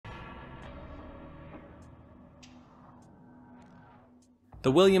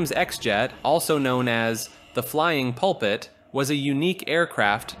The Williams X-Jet, also known as the Flying Pulpit, was a unique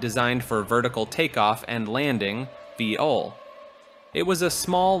aircraft designed for vertical takeoff and landing, VTOL. It was a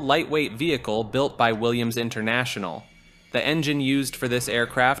small, lightweight vehicle built by Williams International. The engine used for this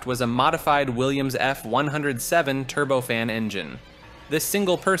aircraft was a modified Williams F-107 turbofan engine. This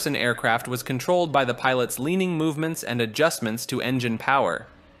single-person aircraft was controlled by the pilot's leaning movements and adjustments to engine power.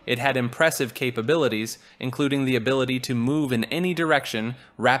 It had impressive capabilities, including the ability to move in any direction,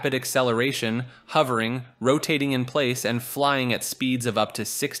 rapid acceleration, hovering, rotating in place, and flying at speeds of up to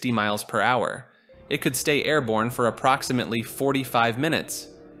 60 miles per hour. It could stay airborne for approximately 45 minutes.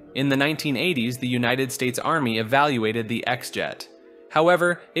 In the 1980s, the United States Army evaluated the X-Jet.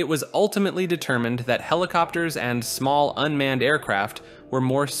 However, it was ultimately determined that helicopters and small unmanned aircraft were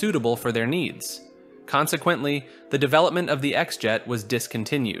more suitable for their needs. Consequently, the development of the X-Jet was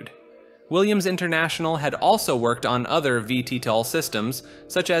discontinued. Williams International had also worked on other VTOL systems,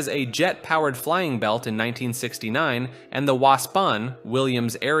 such as a jet-powered flying belt in 1969 and the WASP-1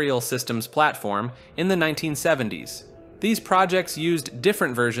 Williams Aerial Systems platform in the 1970s. These projects used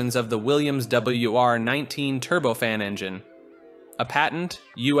different versions of the Williams WR-19 turbofan engine. A patent,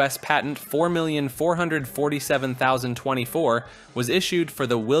 U.S. Patent 4,447,024, was issued for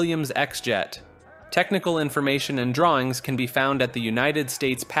the Williams X-Jet. Technical information and drawings can be found at the United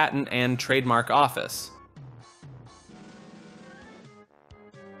States Patent and Trademark Office.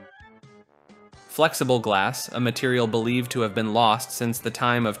 Flexible glass, a material believed to have been lost since the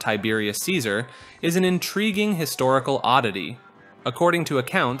time of Tiberius Caesar, is an intriguing historical oddity. According to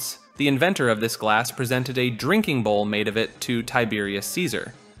accounts, the inventor of this glass presented a drinking bowl made of it to Tiberius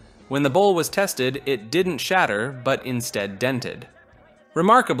Caesar. When the bowl was tested, it didn't shatter, but instead dented.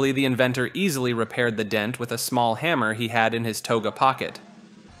 Remarkably, the inventor easily repaired the dent with a small hammer he had in his toga pocket.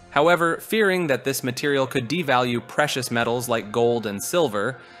 However, fearing that this material could devalue precious metals like gold and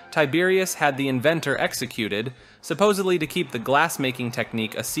silver, Tiberius had the inventor executed, supposedly to keep the glass-making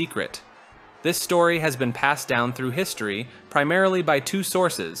technique a secret. This story has been passed down through history, primarily by two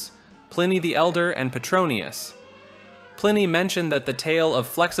sources, Pliny the Elder and Petronius. Pliny mentioned that the tale of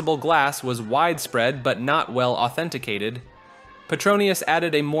flexible glass was widespread but not well authenticated. Petronius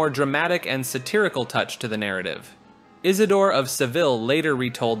added a more dramatic and satirical touch to the narrative. Isidore of Seville later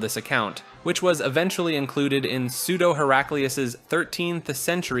retold this account, which was eventually included in Pseudo-Heraclius's 13th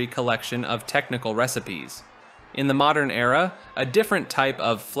century collection of technical recipes. In the modern era, a different type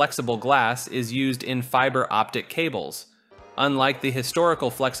of flexible glass is used in fiber optic cables. Unlike the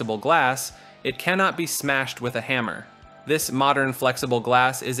historical flexible glass, it cannot be smashed with a hammer. This modern flexible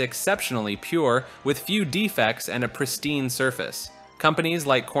glass is exceptionally pure, with few defects and a pristine surface. Companies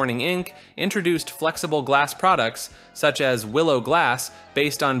like Corning Inc. introduced flexible glass products, such as Willow Glass,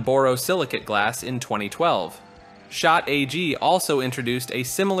 based on borosilicate glass in 2012. Schott AG also introduced a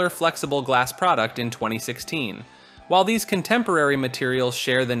similar flexible glass product in 2016. While these contemporary materials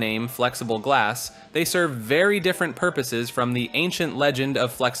share the name flexible glass, they serve very different purposes from the ancient legend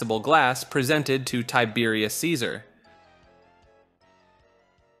of flexible glass presented to Tiberius Caesar.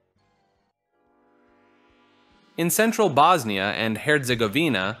 In central Bosnia and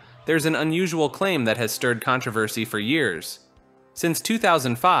Herzegovina, there's an unusual claim that has stirred controversy for years. Since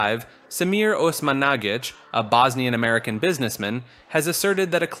 2005, Samir Osmanagic, a Bosnian-American businessman, has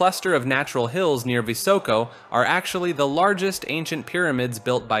asserted that a cluster of natural hills near Visoko are actually the largest ancient pyramids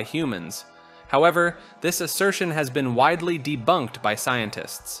built by humans. However, this assertion has been widely debunked by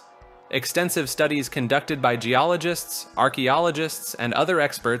scientists. Extensive studies conducted by geologists, archaeologists, and other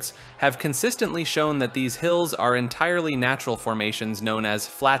experts have consistently shown that these hills are entirely natural formations known as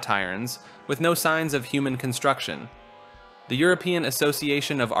flatirons, with no signs of human construction. The European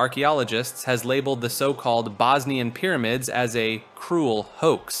Association of Archaeologists has labeled the so-called Bosnian pyramids as a cruel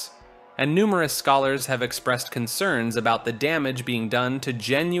hoax, and numerous scholars have expressed concerns about the damage being done to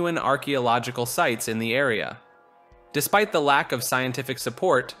genuine archaeological sites in the area. Despite the lack of scientific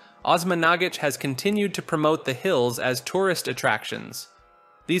support, Osmanagic has continued to promote the hills as tourist attractions.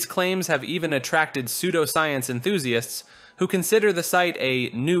 These claims have even attracted pseudoscience enthusiasts who consider the site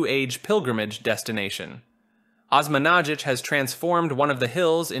a New Age pilgrimage destination. Osmanagic has transformed one of the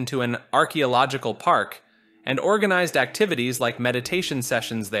hills into an archaeological park and organized activities like meditation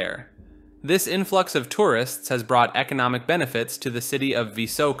sessions there. This influx of tourists has brought economic benefits to the city of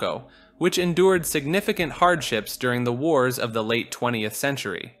Visoko, which endured significant hardships during the wars of the late 20th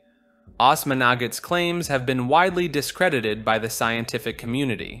century. Osmanagic's claims have been widely discredited by the scientific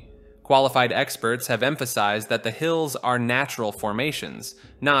community. Qualified experts have emphasized that the hills are natural formations,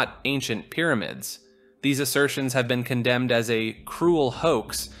 not ancient pyramids. These assertions have been condemned as a cruel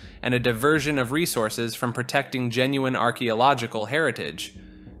hoax and a diversion of resources from protecting genuine archaeological heritage.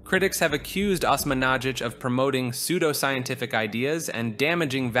 Critics have accused Osmanagic of promoting pseudoscientific ideas and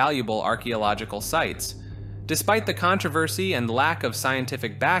damaging valuable archaeological sites. Despite the controversy and lack of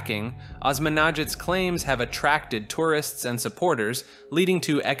scientific backing, Osmanagic's claims have attracted tourists and supporters, leading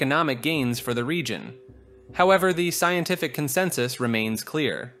to economic gains for the region. However, the scientific consensus remains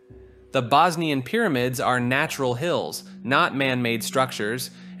clear. The Bosnian pyramids are natural hills, not man-made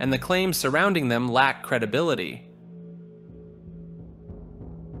structures, and the claims surrounding them lack credibility.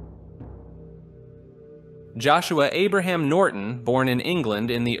 Joshua Abraham Norton, born in England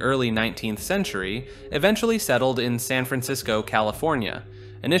in the early 19th century, eventually settled in San Francisco, California.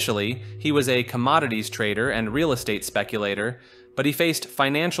 Initially, he was a commodities trader and real estate speculator, but he faced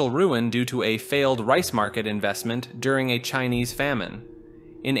financial ruin due to a failed rice market investment during a Chinese famine.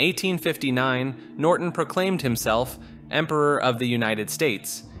 In 1859, Norton proclaimed himself Emperor of the United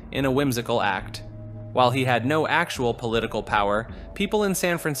States in a whimsical act. While he had no actual political power, people in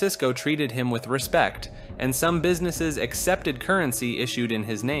San Francisco treated him with respect, and some businesses accepted currency issued in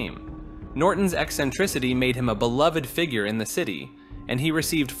his name. Norton's eccentricity made him a beloved figure in the city, and he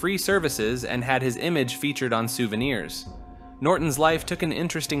received free services and had his image featured on souvenirs. Norton's life took an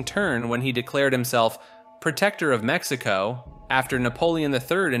interesting turn when he declared himself Protector of Mexico after Napoleon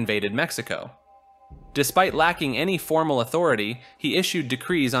III invaded Mexico. Despite lacking any formal authority, he issued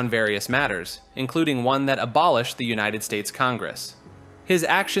decrees on various matters, including one that abolished the United States Congress. His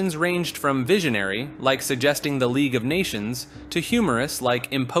actions ranged from visionary, like suggesting the League of Nations, to humorous,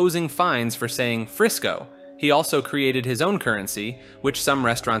 like imposing fines for saying Frisco. He also created his own currency, which some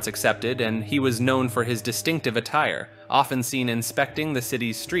restaurants accepted, and he was known for his distinctive attire, often seen inspecting the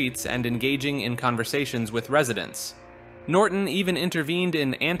city's streets and engaging in conversations with residents. Norton even intervened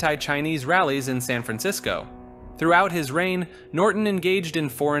in anti-Chinese rallies in San Francisco. Throughout his reign, Norton engaged in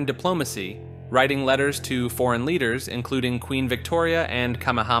foreign diplomacy, writing letters to foreign leaders, including Queen Victoria and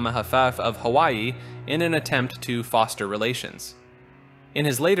Kamehameha of Hawaii, in an attempt to foster relations. In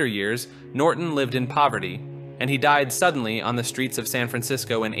his later years, Norton lived in poverty, and he died suddenly on the streets of San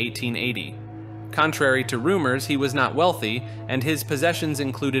Francisco in 1880. Contrary to rumors, he was not wealthy, and his possessions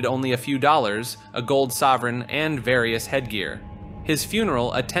included only a few dollars, a gold sovereign, and various headgear. His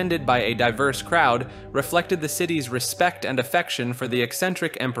funeral, attended by a diverse crowd, reflected the city's respect and affection for the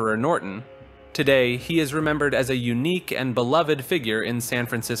eccentric Emperor Norton. Today, he is remembered as a unique and beloved figure in San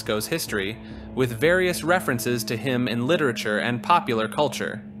Francisco's history, with various references to him in literature and popular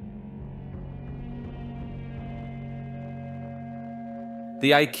culture.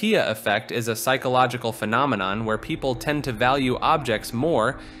 The IKEA effect is a psychological phenomenon where people tend to value objects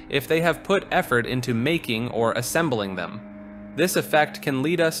more if they have put effort into making or assembling them. This effect can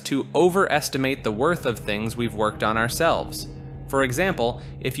lead us to overestimate the worth of things we've worked on ourselves. For example,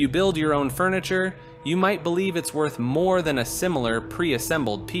 if you build your own furniture, you might believe it's worth more than a similar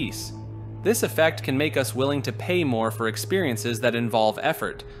pre-assembled piece. This effect can make us willing to pay more for experiences that involve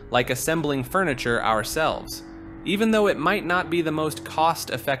effort, like assembling furniture ourselves, even though it might not be the most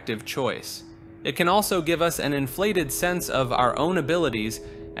cost-effective choice. It can also give us an inflated sense of our own abilities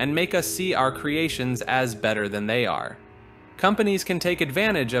and make us see our creations as better than they are. Companies can take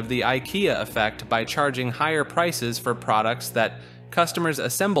advantage of the IKEA effect by charging higher prices for products that customers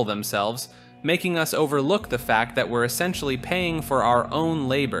assemble themselves, making us overlook the fact that we're essentially paying for our own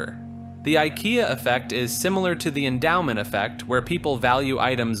labor. The IKEA effect is similar to the endowment effect, where people value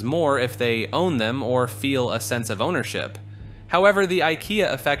items more if they own them or feel a sense of ownership. However, the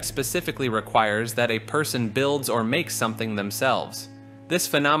IKEA effect specifically requires that a person builds or makes something themselves. This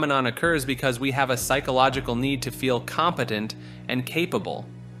phenomenon occurs because we have a psychological need to feel competent and capable.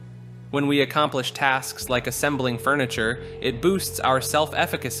 When we accomplish tasks like assembling furniture, it boosts our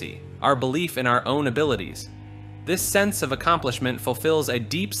self-efficacy, our belief in our own abilities. This sense of accomplishment fulfills a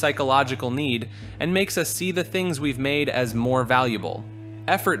deep psychological need and makes us see the things we've made as more valuable.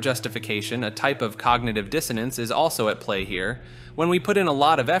 Effort justification, a type of cognitive dissonance, is also at play here. When we put in a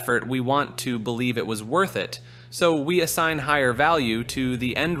lot of effort, we want to believe it was worth it, so we assign higher value to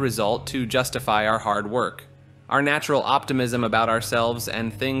the end result to justify our hard work. Our natural optimism about ourselves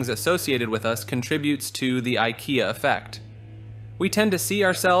and things associated with us contributes to the IKEA effect. We tend to see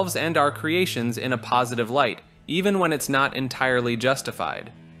ourselves and our creations in a positive light, even when it's not entirely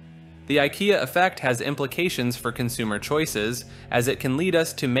justified. The IKEA effect has implications for consumer choices, as it can lead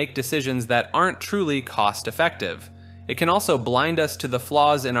us to make decisions that aren't truly cost-effective. It can also blind us to the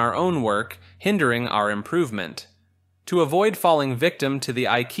flaws in our own work, hindering our improvement. To avoid falling victim to the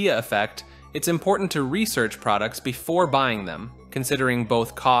IKEA effect, it's important to research products before buying them, considering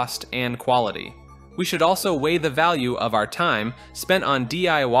both cost and quality. We should also weigh the value of our time spent on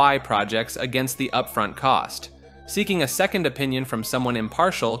DIY projects against the upfront cost. Seeking a second opinion from someone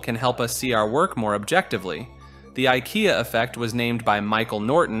impartial can help us see our work more objectively. The IKEA effect was named by Michael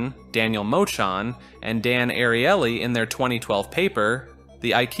Norton, Daniel Mochon, and Dan Ariely in their 2012 paper,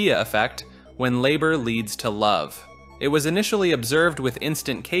 The IKEA Effect, When Labor Leads to Love. It was initially observed with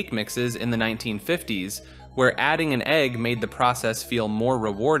instant cake mixes in the 1950s, where adding an egg made the process feel more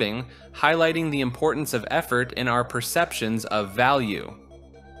rewarding, highlighting the importance of effort in our perceptions of value.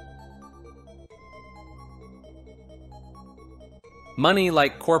 Money,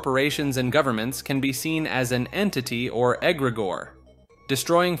 like corporations and governments, can be seen as an entity or egregore.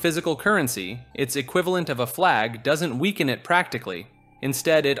 Destroying physical currency, its equivalent of a flag, doesn't weaken it practically.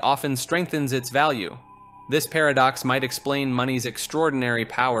 Instead, it often strengthens its value. This paradox might explain money's extraordinary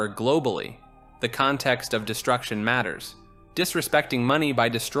power globally. The context of destruction matters. Disrespecting money by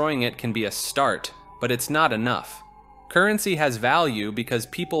destroying it can be a start, but it's not enough. Currency has value because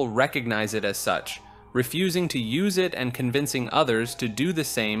people recognize it as such. Refusing to use it and convincing others to do the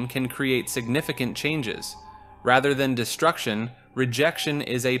same can create significant changes. Rather than destruction, rejection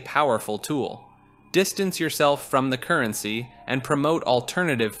is a powerful tool. Distance yourself from the currency and promote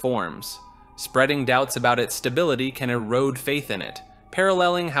alternative forms. Spreading doubts about its stability can erode faith in it,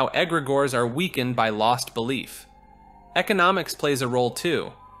 paralleling how egregores are weakened by lost belief. Economics plays a role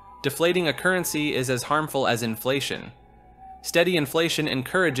too. Deflating a currency is as harmful as inflation. Steady inflation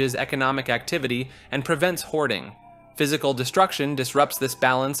encourages economic activity and prevents hoarding. Physical destruction disrupts this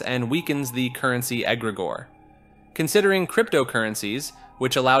balance and weakens the currency egregore. Considering cryptocurrencies,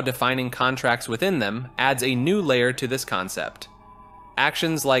 which allow defining contracts within them, adds a new layer to this concept.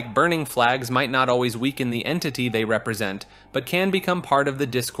 Actions like burning flags might not always weaken the entity they represent, but can become part of the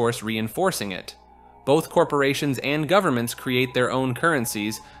discourse reinforcing it. Both corporations and governments create their own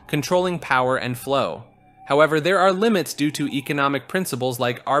currencies, controlling power and flow. However, there are limits due to economic principles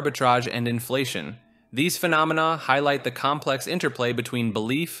like arbitrage and inflation. These phenomena highlight the complex interplay between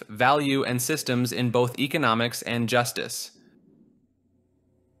belief, value, and systems in both economics and justice.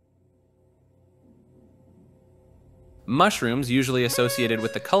 Mushrooms, usually associated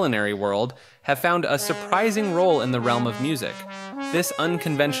with the culinary world, have found a surprising role in the realm of music. This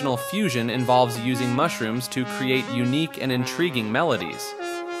unconventional fusion involves using mushrooms to create unique and intriguing melodies.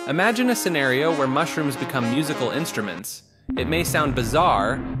 Imagine a scenario where mushrooms become musical instruments. It may sound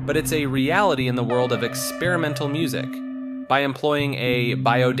bizarre, but it's a reality in the world of experimental music. By employing a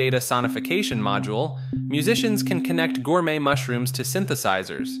biodata sonification module, musicians can connect gourmet mushrooms to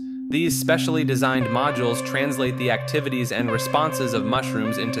synthesizers. These specially designed modules translate the activities and responses of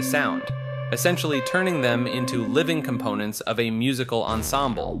mushrooms into sound, essentially turning them into living components of a musical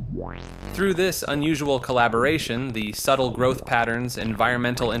ensemble. Through this unusual collaboration, the subtle growth patterns,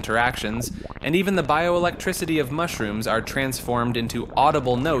 environmental interactions, and even the bioelectricity of mushrooms are transformed into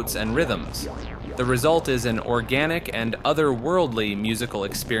audible notes and rhythms. The result is an organic and otherworldly musical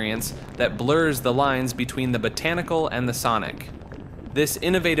experience that blurs the lines between the botanical and the sonic. This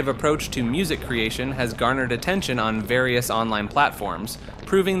innovative approach to music creation has garnered attention on various online platforms,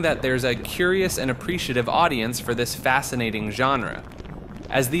 proving that there's a curious and appreciative audience for this fascinating genre.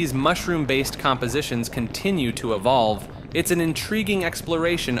 As these mushroom-based compositions continue to evolve, it's an intriguing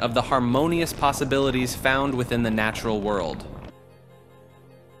exploration of the harmonious possibilities found within the natural world.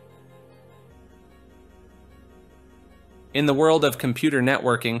 In the world of computer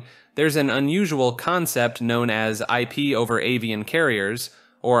networking, there's an unusual concept known as IP over avian carriers,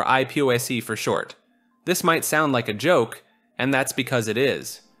 or IPOSE for short. This might sound like a joke, and that's because it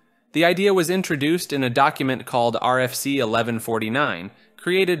is. The idea was introduced in a document called RFC 1149,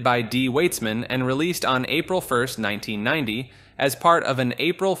 created by D. Weitzman and released on April 1, 1990, as part of an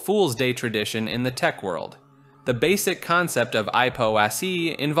April Fool's Day tradition in the tech world. The basic concept of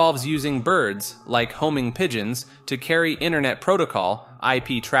IPOSE involves using birds, like homing pigeons, to carry Internet Protocol,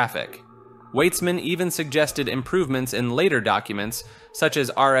 IP traffic. Weitzman even suggested improvements in later documents, such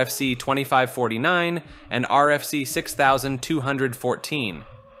as RFC 2549 and RFC 6214.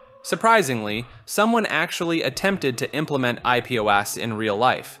 Surprisingly, someone actually attempted to implement IPOS in real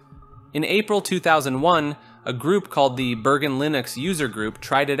life. In April 2001, a group called the Bergen Linux User Group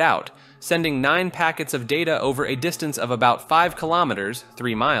tried it out, sending 9 packets of data over a distance of about 5 kilometers,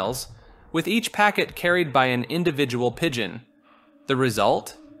 3 miles, with each packet carried by an individual pigeon. The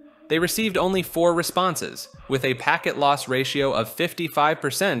result? They received only 4 responses, with a packet loss ratio of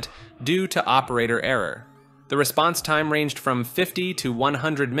 55% due to operator error. The response time ranged from 50 to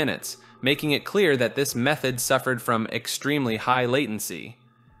 100 minutes, making it clear that this method suffered from extremely high latency.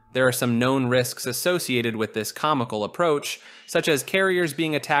 There are some known risks associated with this comical approach, such as carriers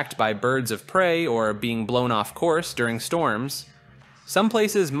being attacked by birds of prey or being blown off course during storms. Some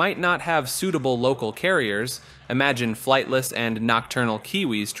places might not have suitable local carriers, imagine flightless and nocturnal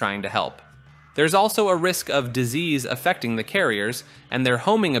kiwis trying to help. There's also a risk of disease affecting the carriers, and their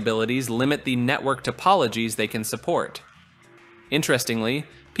homing abilities limit the network topologies they can support. Interestingly,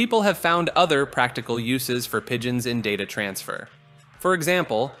 people have found other practical uses for pigeons in data transfer. For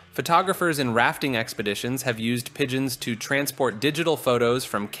example, photographers in rafting expeditions have used pigeons to transport digital photos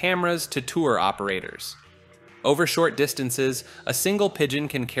from cameras to tour operators. Over short distances, a single pigeon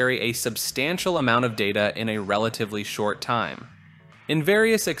can carry a substantial amount of data in a relatively short time. In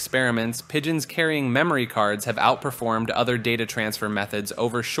various experiments, pigeons carrying memory cards have outperformed other data transfer methods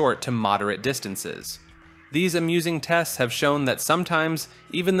over short to moderate distances. These amusing tests have shown that sometimes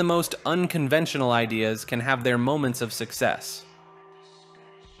even the most unconventional ideas can have their moments of success.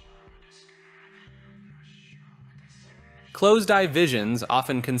 Closed-eye visions,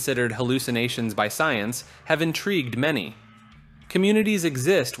 often considered hallucinations by science, have intrigued many. Communities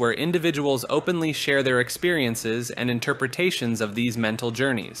exist where individuals openly share their experiences and interpretations of these mental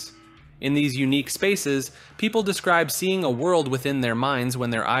journeys. In these unique spaces, people describe seeing a world within their minds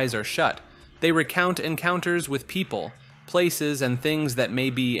when their eyes are shut. They recount encounters with people, places, and things that may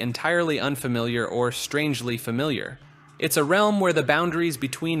be entirely unfamiliar or strangely familiar. It's a realm where the boundaries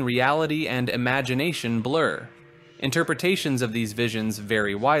between reality and imagination blur. Interpretations of these visions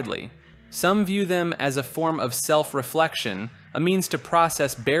vary widely. Some view them as a form of self-reflection, a means to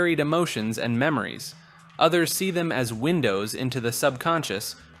process buried emotions and memories. Others see them as windows into the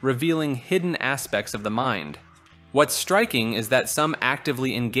subconscious, revealing hidden aspects of the mind. What's striking is that some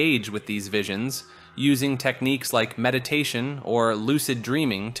actively engage with these visions, using techniques like meditation or lucid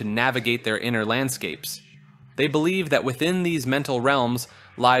dreaming to navigate their inner landscapes. They believe that within these mental realms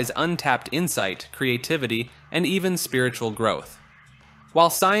lies untapped insight, creativity, and even spiritual growth. While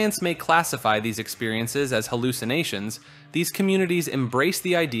science may classify these experiences as hallucinations, these communities embrace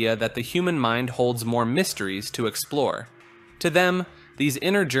the idea that the human mind holds more mysteries to explore. To them, these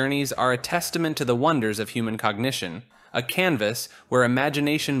inner journeys are a testament to the wonders of human cognition, a canvas where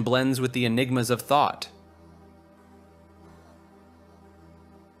imagination blends with the enigmas of thought.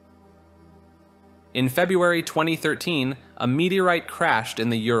 In February 2013, a meteorite crashed in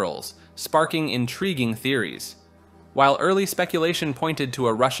the Urals, sparking intriguing theories. While early speculation pointed to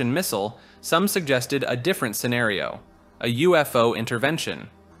a Russian missile, some suggested a different scenario, a UFO intervention.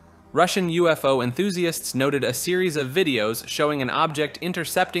 Russian UFO enthusiasts noted a series of videos showing an object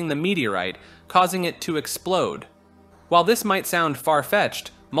intercepting the meteorite, causing it to explode. While this might sound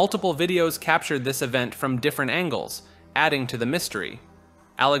far-fetched, multiple videos captured this event from different angles, adding to the mystery.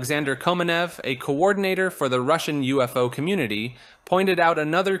 Alexander Komenev, a coordinator for the Russian UFO community, pointed out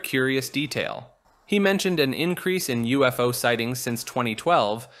another curious detail. He mentioned an increase in UFO sightings since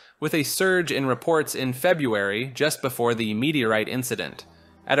 2012, with a surge in reports in February, just before the meteorite incident.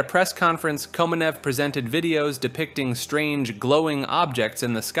 At a press conference, Komenev presented videos depicting strange, glowing objects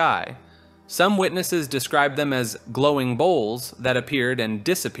in the sky. Some witnesses described them as glowing bowls that appeared and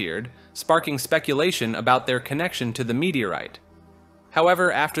disappeared, sparking speculation about their connection to the meteorite.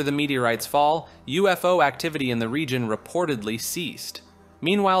 However, after the meteorite's fall, UFO activity in the region reportedly ceased.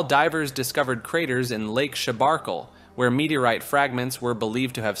 Meanwhile, divers discovered craters in Lake Shabarkal, where meteorite fragments were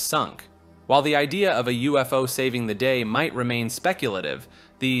believed to have sunk. While the idea of a UFO saving the day might remain speculative,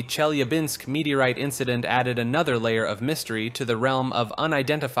 the Chelyabinsk meteorite incident added another layer of mystery to the realm of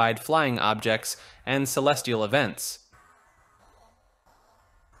unidentified flying objects and celestial events.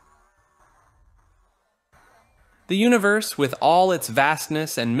 The universe, with all its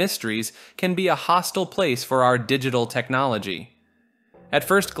vastness and mysteries, can be a hostile place for our digital technology. At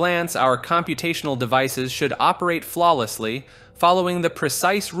first glance, our computational devices should operate flawlessly, following the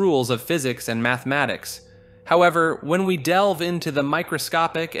precise rules of physics and mathematics. However, when we delve into the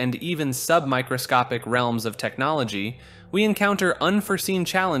microscopic and even submicroscopic realms of technology, we encounter unforeseen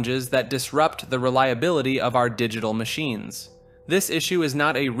challenges that disrupt the reliability of our digital machines. This issue is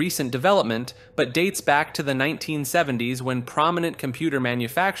not a recent development, but dates back to the 1970s when prominent computer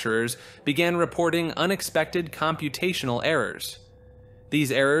manufacturers began reporting unexpected computational errors.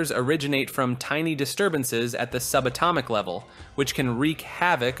 These errors originate from tiny disturbances at the subatomic level, which can wreak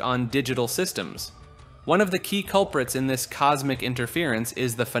havoc on digital systems. One of the key culprits in this cosmic interference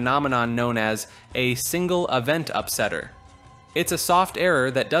is the phenomenon known as a single event upsetter. It's a soft error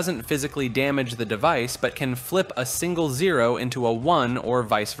that doesn't physically damage the device but can flip a single zero into a 1 or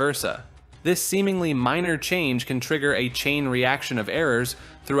vice versa. This seemingly minor change can trigger a chain reaction of errors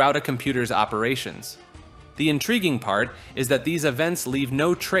throughout a computer's operations. The intriguing part is that these events leave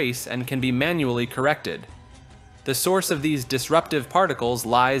no trace and can be manually corrected. The source of these disruptive particles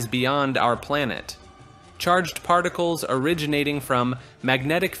lies beyond our planet. Charged particles originating from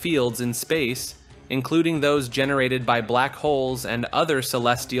magnetic fields in space, including those generated by black holes and other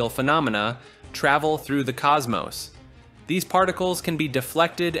celestial phenomena, travel through the cosmos. These particles can be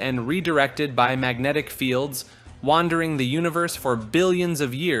deflected and redirected by magnetic fields, wandering the universe for billions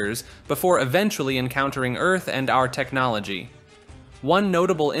of years before eventually encountering Earth and our technology. One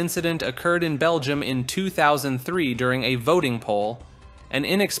notable incident occurred in Belgium in 2003 during a voting poll. An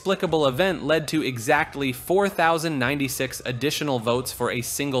inexplicable event led to exactly 4,096 additional votes for a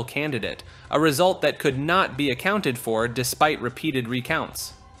single candidate, a result that could not be accounted for despite repeated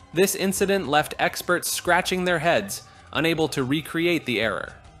recounts. This incident left experts scratching their heads, unable to recreate the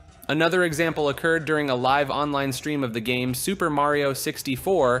error. Another example occurred during a live online stream of the game Super Mario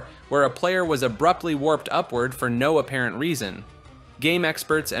 64, where a player was abruptly warped upward for no apparent reason. Game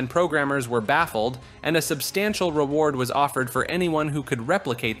experts and programmers were baffled, and a substantial reward was offered for anyone who could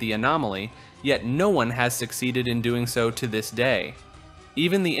replicate the anomaly, yet no one has succeeded in doing so to this day.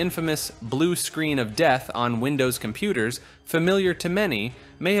 Even the infamous blue screen of death on Windows computers, familiar to many,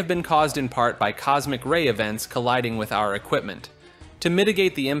 may have been caused in part by cosmic ray events colliding with our equipment. To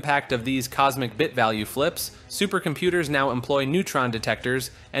mitigate the impact of these cosmic bit value flips, supercomputers now employ neutron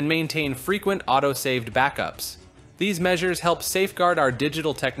detectors and maintain frequent auto-saved backups. These measures help safeguard our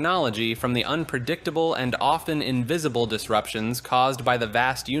digital technology from the unpredictable and often invisible disruptions caused by the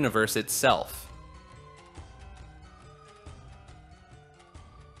vast universe itself.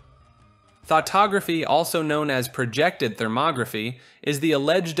 Thoughtography, also known as projected thermography, is the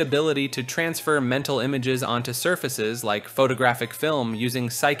alleged ability to transfer mental images onto surfaces like photographic film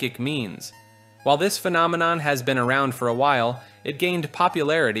using psychic means. While this phenomenon has been around for a while, it gained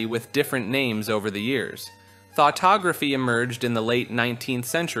popularity with different names over the years. Thoughtography emerged in the late 19th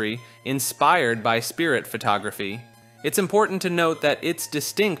century, inspired by spirit photography. It's important to note that it's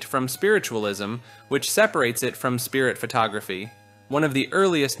distinct from spiritualism, which separates it from spirit photography. One of the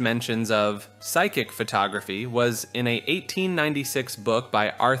earliest mentions of psychic photography was in a 1896 book by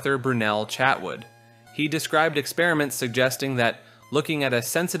Arthur Brunel Chatwood. He described experiments suggesting that looking at a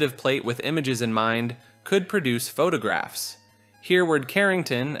sensitive plate with images in mind could produce photographs. Hereward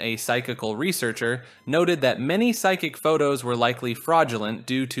Carrington, a psychical researcher, noted that many psychic photos were likely fraudulent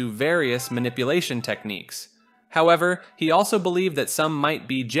due to various manipulation techniques. However, he also believed that some might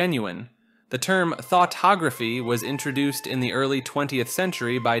be genuine. The term thoughtography was introduced in the early 20th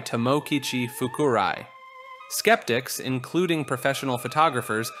century by Tomokichi Fukurai. Skeptics, including professional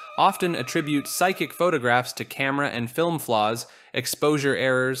photographers, often attribute psychic photographs to camera and film flaws, exposure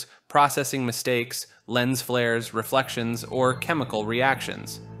errors, processing mistakes, lens flares, reflections, or chemical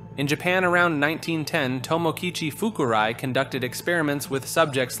reactions. In Japan around 1910, Tomokichi Fukurai conducted experiments with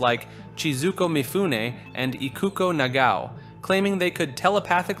subjects like Chizuko Mifune and Ikuko Nagao, claiming they could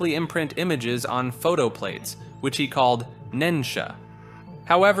telepathically imprint images on photo plates, which he called nensha.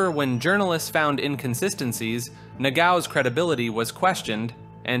 However, when journalists found inconsistencies, Nagao's credibility was questioned,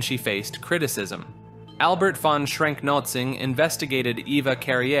 and she faced criticism. Albert von Schrenk-Notzing investigated Eva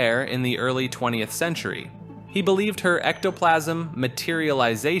Carrière in the early 20th century. He believed her ectoplasm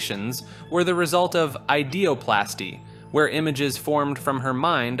materializations were the result of ideoplasty, where images formed from her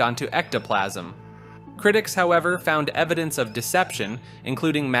mind onto ectoplasm. Critics, however, found evidence of deception,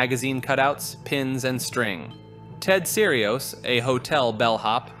 including magazine cutouts, pins, and string. Ted Serios, a hotel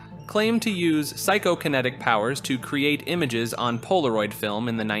bellhop, claimed to use psychokinetic powers to create images on Polaroid film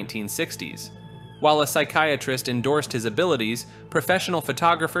in the 1960s. While a psychiatrist endorsed his abilities, professional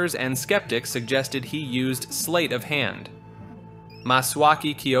photographers and skeptics suggested he used sleight of hand.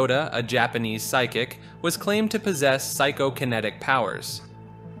 Masuaki Kyoda, a Japanese psychic, was claimed to possess psychokinetic powers.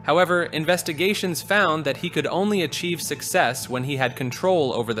 However, investigations found that he could only achieve success when he had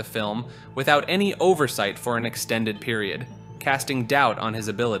control over the film without any oversight for an extended period, casting doubt on his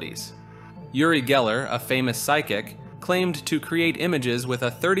abilities. Uri Geller, a famous psychic, claimed to create images with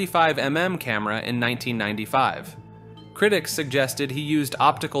a 35mm camera in 1995. Critics suggested he used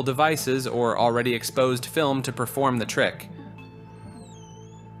optical devices or already exposed film to perform the trick.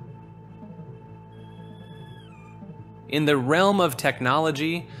 In the realm of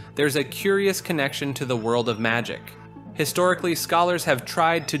technology, there's a curious connection to the world of magic. Historically, scholars have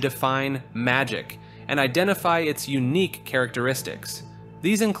tried to define magic and identify its unique characteristics.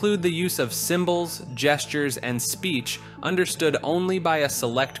 These include the use of symbols, gestures, and speech understood only by a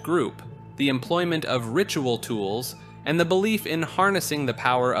select group, the employment of ritual tools, and the belief in harnessing the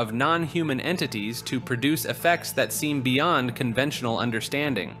power of non-human entities to produce effects that seem beyond conventional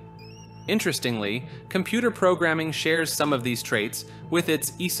understanding. Interestingly, computer programming shares some of these traits with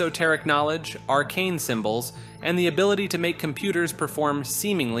its esoteric knowledge, arcane symbols, and the ability to make computers perform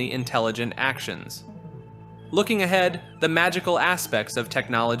seemingly intelligent actions. Looking ahead, the magical aspects of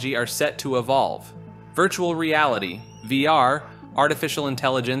technology are set to evolve. Virtual reality, VR, artificial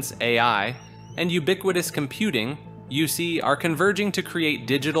intelligence, AI, and ubiquitous computing, UC, are converging to create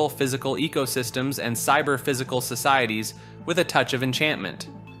digital physical ecosystems and cyber-physical societies with a touch of enchantment.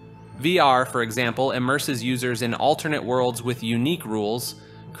 VR, for example, immerses users in alternate worlds with unique rules,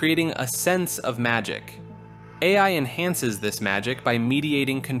 creating a sense of magic. AI enhances this magic by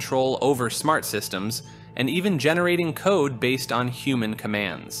mediating control over smart systems and even generating code based on human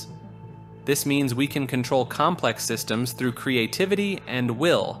commands. This means we can control complex systems through creativity and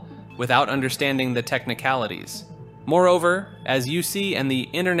will, without understanding the technicalities. Moreover, as UC and the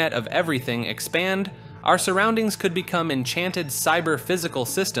Internet of Everything expand, our surroundings could become enchanted cyber-physical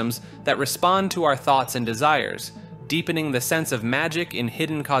systems that respond to our thoughts and desires, deepening the sense of magic in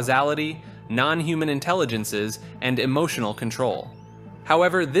hidden causality, non-human intelligences, and emotional control.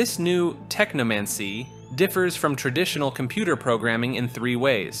 However, this new technomancy differs from traditional computer programming in three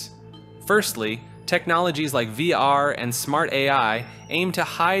ways. Firstly, technologies like VR and smart AI aim to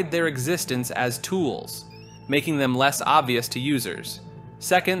hide their existence as tools, making them less obvious to users.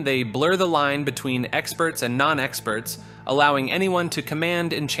 Second, they blur the line between experts and non-experts, allowing anyone to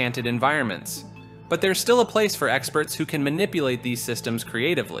command enchanted environments. But there's still a place for experts who can manipulate these systems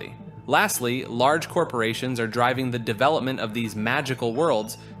creatively. Lastly, large corporations are driving the development of these magical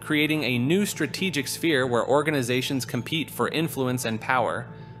worlds, creating a new strategic sphere where organizations compete for influence and power.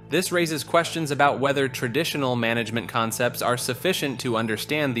 This raises questions about whether traditional management concepts are sufficient to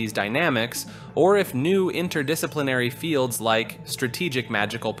understand these dynamics, or if new interdisciplinary fields like strategic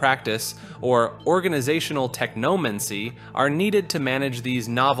magical practice or organizational technomancy are needed to manage these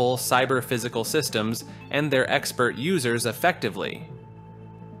novel cyber-physical systems and their expert users effectively.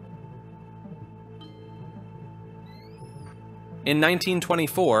 In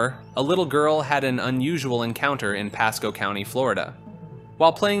 1924, a little girl had an unusual encounter in Pasco County, Florida.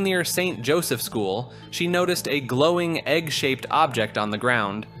 While playing near St. Joseph School, she noticed a glowing egg-shaped object on the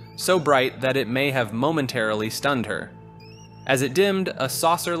ground, so bright that it may have momentarily stunned her. As it dimmed, a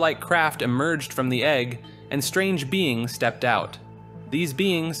saucer-like craft emerged from the egg, and strange beings stepped out. These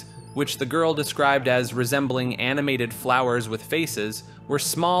beings, which the girl described as resembling animated flowers with faces, were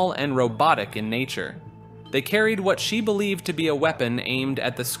small and robotic in nature. They carried what she believed to be a weapon aimed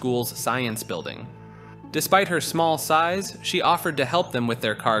at the school's science building. Despite her small size, she offered to help them with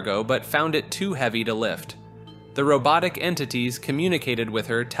their cargo, but found it too heavy to lift. The robotic entities communicated with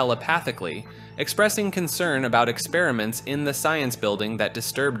her telepathically, expressing concern about experiments in the science building that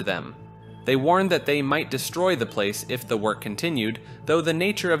disturbed them. They warned that they might destroy the place if the work continued, though the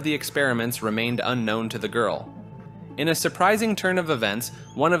nature of the experiments remained unknown to the girl. In a surprising turn of events,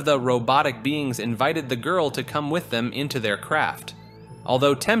 one of the robotic beings invited the girl to come with them into their craft.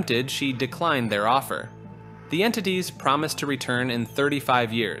 Although tempted, she declined their offer. The entities promised to return in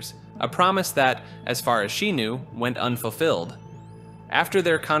 35 years, a promise that, as far as she knew, went unfulfilled. After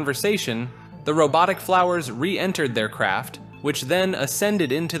their conversation, the robotic flowers re-entered their craft, which then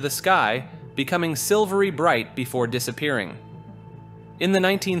ascended into the sky, becoming silvery bright before disappearing. In the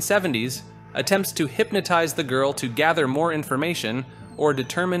 1970s, attempts to hypnotize the girl to gather more information or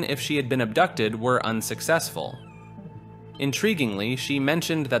determine if she had been abducted were unsuccessful. Intriguingly, she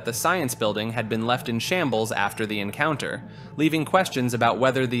mentioned that the science building had been left in shambles after the encounter, leaving questions about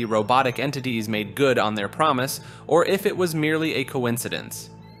whether the robotic entities made good on their promise or if it was merely a coincidence.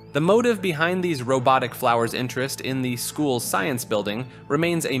 The motive behind these robotic flowers' interest in the school's science building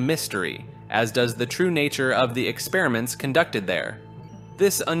remains a mystery, as does the true nature of the experiments conducted there.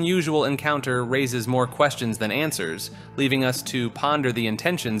 This unusual encounter raises more questions than answers, leaving us to ponder the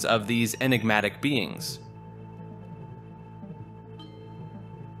intentions of these enigmatic beings.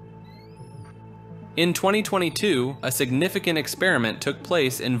 In 2022, a significant experiment took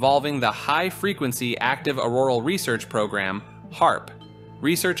place involving the High-Frequency Active Auroral Research Program, HAARP.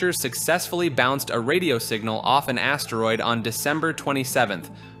 Researchers successfully bounced a radio signal off an asteroid on December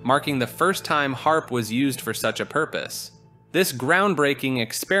 27th, marking the first time HAARP was used for such a purpose. This groundbreaking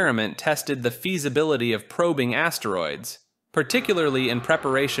experiment tested the feasibility of probing asteroids, particularly in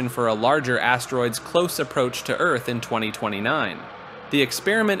preparation for a larger asteroid's close approach to Earth in 2029. The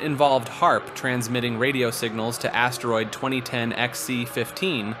experiment involved HAARP transmitting radio signals to asteroid 2010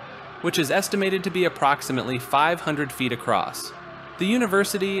 XC15, which is estimated to be approximately 500 feet across. The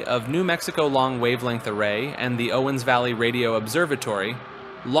University of New Mexico Long Wavelength Array and the Owens Valley Radio Observatory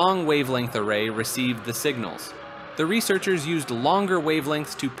Long Wavelength Array received the signals. the researchers used longer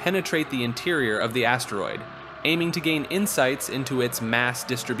wavelengths to penetrate the interior of the asteroid, aiming to gain insights into its mass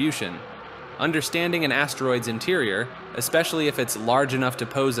distribution. Understanding an asteroid's interior, especially if it's large enough to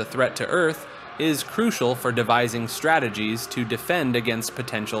pose a threat to Earth, is crucial for devising strategies to defend against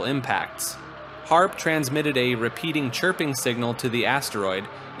potential impacts. HARP transmitted a repeating chirping signal to the asteroid,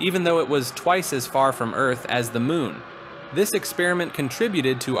 even though it was twice as far from Earth as the Moon. This experiment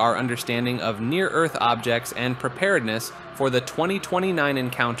contributed to our understanding of near-Earth objects and preparedness for the 2029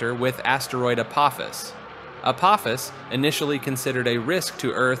 encounter with asteroid Apophis. Apophis, initially considered a risk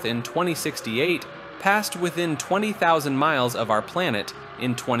to Earth in 2068, passed within 20,000 miles of our planet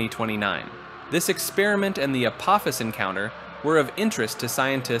in 2029. This experiment and the Apophis encounter were of interest to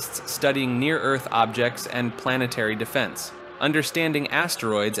scientists studying near-Earth objects and planetary defense. Understanding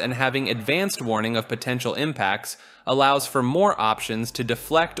asteroids and having advanced warning of potential impacts allows for more options to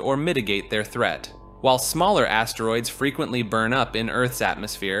deflect or mitigate their threat. While smaller asteroids frequently burn up in Earth's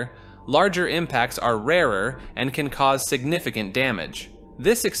atmosphere, larger impacts are rarer and can cause significant damage.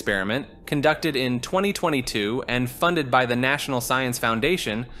 This experiment, conducted in 2022 and funded by the National Science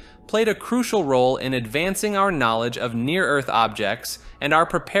Foundation, played a crucial role in advancing our knowledge of near-Earth objects and our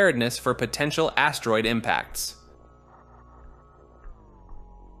preparedness for potential asteroid impacts.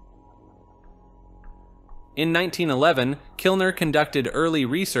 In 1911, Kilner conducted early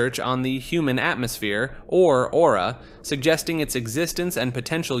research on the human atmosphere, or aura, suggesting its existence and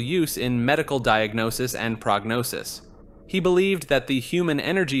potential use in medical diagnosis and prognosis. He believed that the human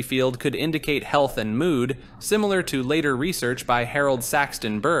energy field could indicate health and mood, similar to later research by Harold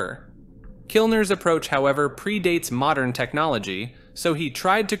Saxton Burr. Kilner's approach, however, predates modern technology, so he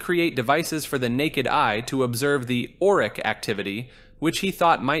tried to create devices for the naked eye to observe the auric activity, which he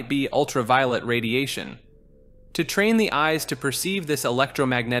thought might be ultraviolet radiation. To train the eyes to perceive this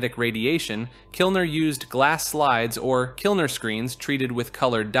electromagnetic radiation, Kilner used glass slides or Kilner screens treated with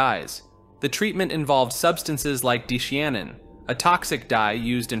colored dyes. The treatment involved substances like decyanin, a toxic dye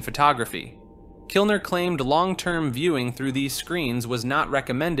used in photography. Kilner claimed long-term viewing through these screens was not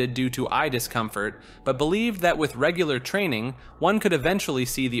recommended due to eye discomfort, but believed that with regular training, one could eventually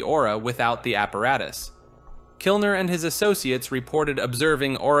see the aura without the apparatus. Kilner and his associates reported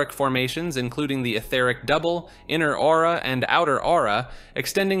observing auric formations including the etheric double, inner aura, and outer aura,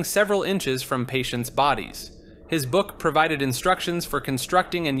 extending several inches from patients' bodies. His book provided instructions for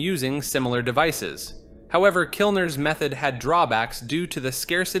constructing and using similar devices. However, Kilner's method had drawbacks due to the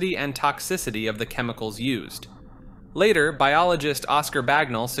scarcity and toxicity of the chemicals used. Later, biologist Oscar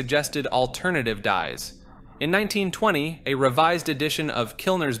Bagnall suggested alternative dyes. In 1920, a revised edition of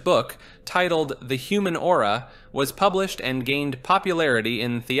Kilner's book, titled The Human Aura, was published and gained popularity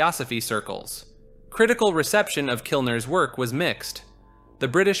in theosophy circles. Critical reception of Kilner's work was mixed. The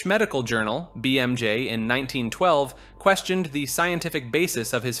British Medical Journal, BMJ, in 1912 questioned the scientific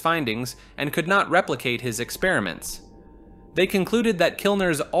basis of his findings and could not replicate his experiments. They concluded that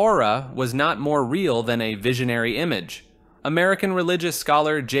Kilner's aura was not more real than a visionary image. American religious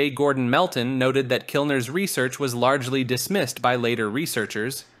scholar J. Gordon Melton noted that Kilner's research was largely dismissed by later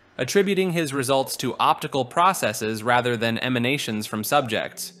researchers, attributing his results to optical processes rather than emanations from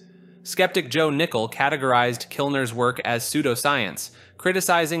subjects. Skeptic Joe Nickell categorized Kilner's work as pseudoscience,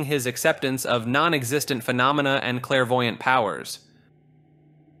 criticizing his acceptance of non-existent phenomena and clairvoyant powers.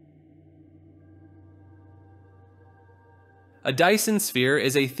 A Dyson sphere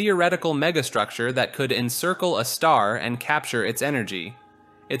is a theoretical megastructure that could encircle a star and capture its energy.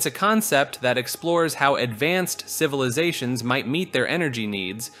 It's a concept that explores how advanced civilizations might meet their energy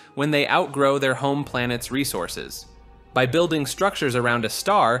needs when they outgrow their home planet's resources. By building structures around a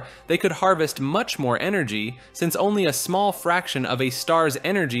star, they could harvest much more energy, since only a small fraction of a star's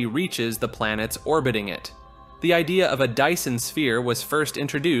energy reaches the planets orbiting it. The idea of a Dyson sphere was first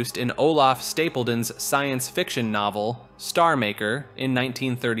introduced in Olaf Stapledon's science fiction novel, Star Maker, in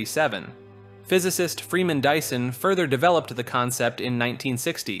 1937. Physicist Freeman Dyson further developed the concept in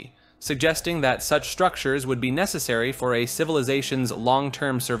 1960, suggesting that such structures would be necessary for a civilization's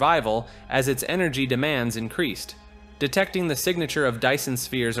long-term survival as its energy demands increased. Detecting the signature of Dyson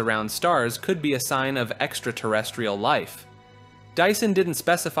spheres around stars could be a sign of extraterrestrial life. Dyson didn't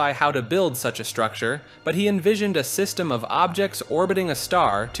specify how to build such a structure, but he envisioned a system of objects orbiting a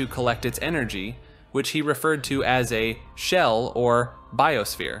star to collect its energy, which he referred to as a shell or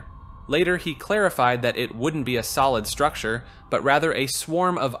biosphere. Later, he clarified that it wouldn't be a solid structure, but rather a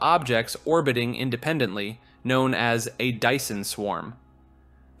swarm of objects orbiting independently, known as a Dyson swarm.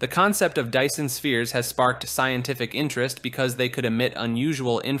 The concept of Dyson spheres has sparked scientific interest because they could emit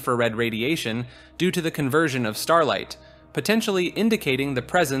unusual infrared radiation due to the conversion of starlight, potentially indicating the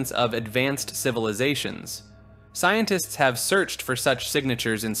presence of advanced civilizations. Scientists have searched for such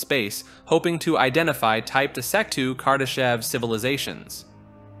signatures in space, hoping to identify Type Sectu Kardashev civilizations.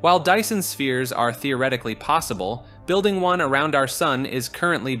 While Dyson spheres are theoretically possible, building one around our sun is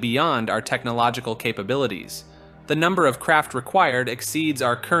currently beyond our technological capabilities. The number of craft required exceeds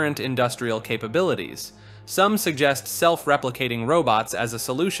our current industrial capabilities. Some suggest self-replicating robots as a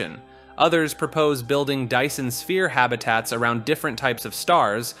solution. Others propose building Dyson sphere habitats around different types of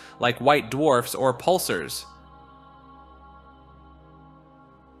stars, like white dwarfs or pulsars.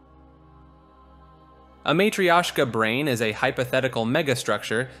 A Matryoshka brain is a hypothetical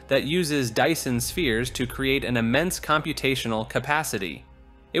megastructure that uses Dyson spheres to create an immense computational capacity.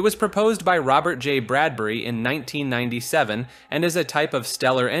 It was proposed by Robert J. Bradbury in 1997 and is a type of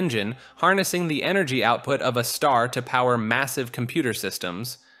stellar engine harnessing the energy output of a star to power massive computer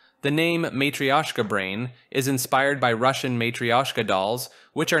systems. The name Matryoshka brain is inspired by Russian Matryoshka dolls,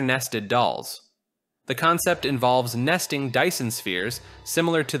 which are nested dolls. The concept involves nesting Dyson spheres,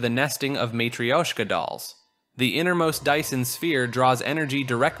 similar to the nesting of Matryoshka dolls. The innermost Dyson sphere draws energy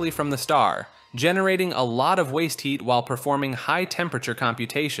directly from the star, generating a lot of waste heat while performing high-temperature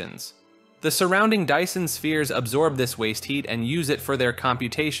computations. The surrounding Dyson spheres absorb this waste heat and use it for their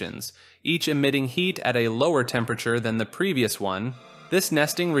computations, each emitting heat at a lower temperature than the previous one. This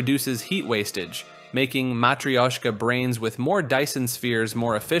nesting reduces heat wastage, making Matryoshka brains with more Dyson spheres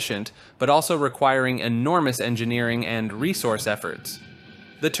more efficient, but also requiring enormous engineering and resource efforts.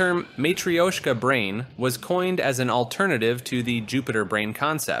 The term Matryoshka brain was coined as an alternative to the Jupiter brain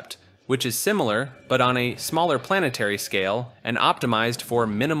concept, which is similar, but on a smaller planetary scale and optimized for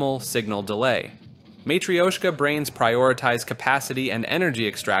minimal signal delay. Matryoshka brains prioritize capacity and energy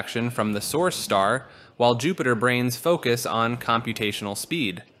extraction from the source star, while Jupiter brains focus on computational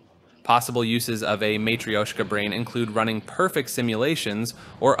speed. Possible uses of a Matryoshka brain include running perfect simulations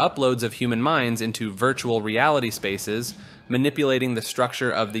or uploads of human minds into virtual reality spaces, manipulating the structure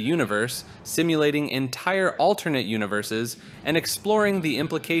of the universe, simulating entire alternate universes, and exploring the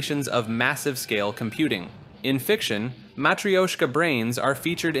implications of massive-scale computing. In fiction, Matryoshka brains are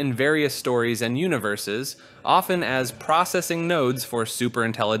featured in various stories and universes, often as processing nodes for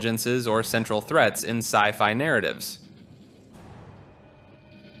superintelligences or central threats in sci-fi narratives.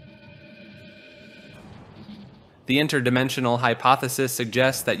 The interdimensional hypothesis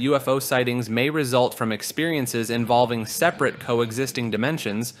suggests that UFO sightings may result from experiences involving separate coexisting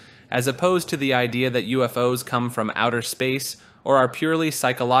dimensions, as opposed to the idea that UFOs come from outer space or are purely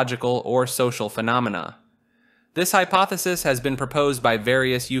psychological or social phenomena. This hypothesis has been proposed by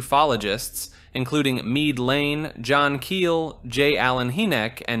various ufologists, including Meade Lane, John Keel, J. Allen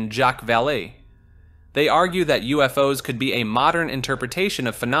Hynek, and Jacques Vallée. They argue that UFOs could be a modern interpretation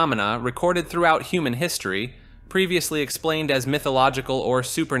of phenomena recorded throughout human history, previously explained as mythological or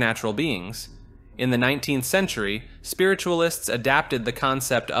supernatural beings. In the 19th century, spiritualists adapted the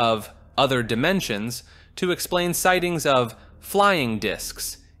concept of other dimensions to explain sightings of flying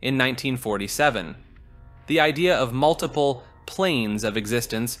discs in 1947. The idea of multiple planes of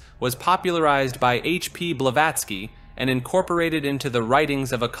existence was popularized by H.P. Blavatsky and incorporated into the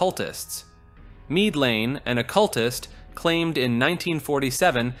writings of occultists. Meade Lane, an occultist, claimed in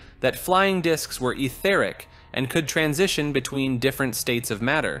 1947 that flying discs were etheric and could transition between different states of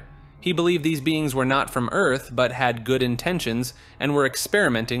matter. He believed these beings were not from Earth, but had good intentions and were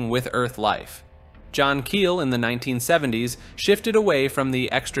experimenting with Earth life. John Keel in the 1970s shifted away from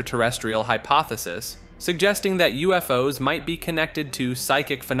the extraterrestrial hypothesis, suggesting that UFOs might be connected to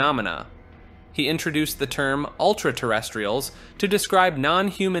psychic phenomena. He introduced the term ultraterrestrials to describe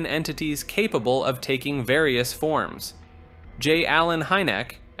non-human entities capable of taking various forms. J. Allen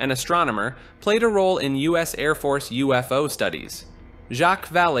Hynek, an astronomer, played a role in U.S. Air Force UFO studies. Jacques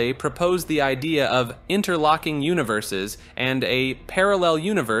Vallée proposed the idea of interlocking universes and a parallel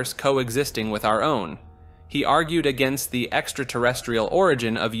universe coexisting with our own. He argued against the extraterrestrial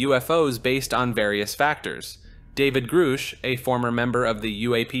origin of UFOs based on various factors. David Grush, a former member of the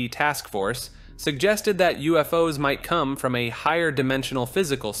UAP task force, suggested that UFOs might come from a higher dimensional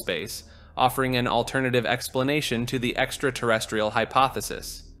physical space, offering an alternative explanation to the extraterrestrial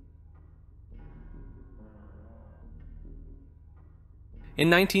hypothesis. In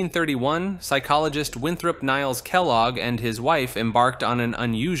 1931, psychologist Winthrop Niles Kellogg and his wife embarked on an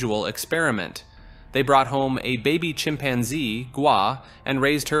unusual experiment. They brought home a baby chimpanzee, Gua, and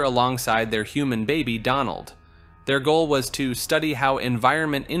raised her alongside their human baby, Donald. Their goal was to study how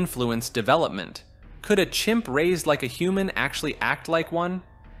environment influenced development. Could a chimp raised like a human actually act like one?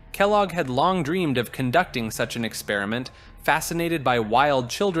 Kellogg had long dreamed of conducting such an experiment, fascinated by wild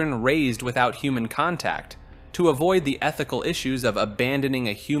children raised without human contact. To avoid the ethical issues of abandoning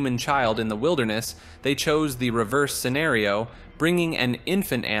a human child in the wilderness, they chose the reverse scenario, bringing an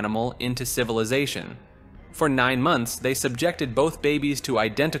infant animal into civilization. For 9 months, they subjected both babies to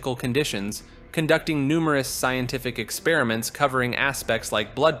identical conditions, conducting numerous scientific experiments covering aspects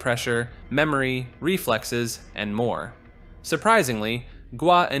like blood pressure, memory, reflexes, and more. Surprisingly,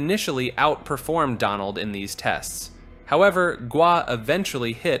 Gua initially outperformed Donald in these tests. However, Gua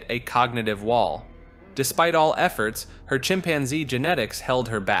eventually hit a cognitive wall. Despite all efforts, her chimpanzee genetics held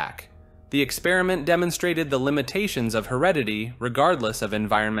her back. The experiment demonstrated the limitations of heredity regardless of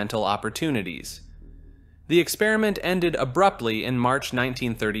environmental opportunities. The experiment ended abruptly in March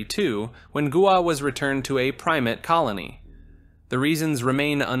 1932 when Gua was returned to a primate colony. The reasons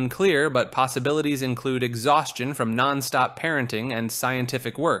remain unclear, but possibilities include exhaustion from non-stop parenting and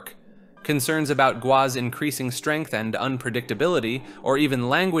scientific work, concerns about Gua's increasing strength and unpredictability, or even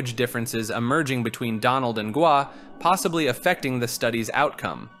language differences emerging between Donald and Gua, possibly affecting the study's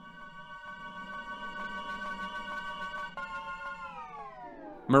outcome.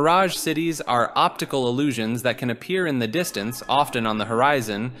 Mirage cities are optical illusions that can appear in the distance, often on the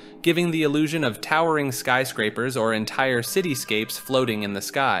horizon, giving the illusion of towering skyscrapers or entire cityscapes floating in the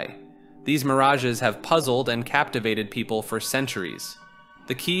sky. These mirages have puzzled and captivated people for centuries.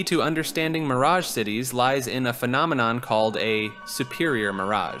 The key to understanding mirage cities lies in a phenomenon called a superior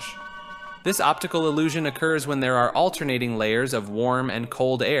mirage. This optical illusion occurs when there are alternating layers of warm and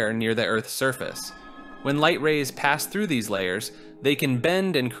cold air near the Earth's surface. When light rays pass through these layers, they can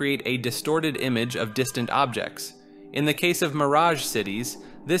bend and create a distorted image of distant objects. In the case of mirage cities,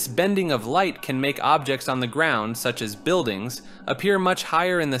 this bending of light can make objects on the ground, such as buildings, appear much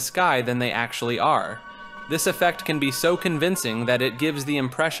higher in the sky than they actually are. This effect can be so convincing that it gives the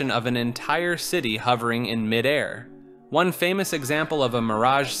impression of an entire city hovering in mid-air. One famous example of a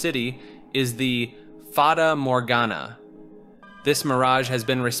mirage city is the Fata Morgana. This mirage has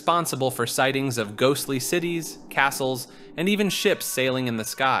been responsible for sightings of ghostly cities, castles, and even ships sailing in the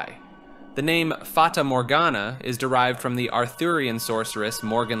sky. The name Fata Morgana is derived from the Arthurian sorceress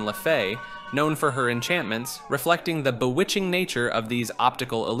Morgan Le Fay, known for her enchantments, reflecting the bewitching nature of these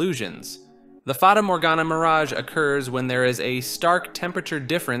optical illusions. The Fata Morgana mirage occurs when there is a stark temperature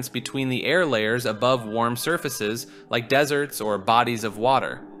difference between the air layers above warm surfaces, like deserts or bodies of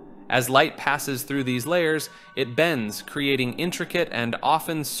water. As light passes through these layers, it bends, creating intricate and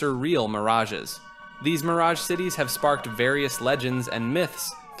often surreal mirages. These mirage cities have sparked various legends and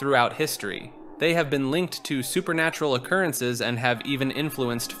myths throughout history. They have been linked to supernatural occurrences and have even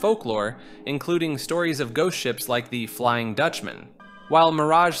influenced folklore, including stories of ghost ships like the Flying Dutchman. While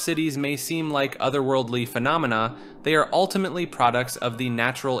mirage cities may seem like otherworldly phenomena, they are ultimately products of the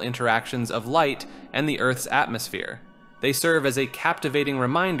natural interactions of light and the Earth's atmosphere. They serve as a captivating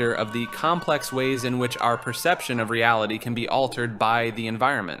reminder of the complex ways in which our perception of reality can be altered by the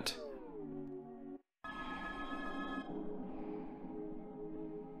environment.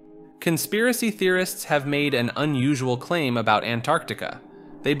 Conspiracy theorists have made an unusual claim about Antarctica.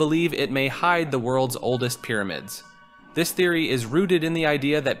 They believe it may hide the world's oldest pyramids. This theory is rooted in the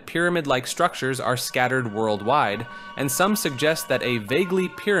idea that pyramid-like structures are scattered worldwide, and some suggest that a vaguely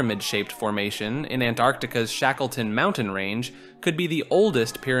pyramid-shaped formation in Antarctica's Shackleton mountain range could be the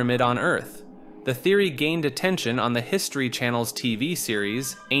oldest pyramid on Earth. The theory gained attention on the History Channel's TV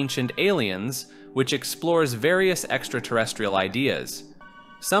series, Ancient Aliens, which explores various extraterrestrial ideas.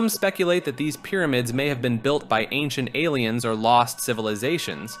 Some speculate that these pyramids may have been built by ancient aliens or lost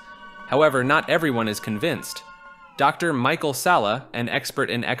civilizations. However, not everyone is convinced. Dr. Michael Salla, an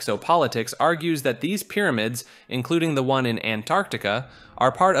expert in exopolitics, argues that these pyramids, including the one in Antarctica,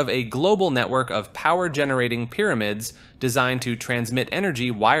 are part of a global network of power-generating pyramids designed to transmit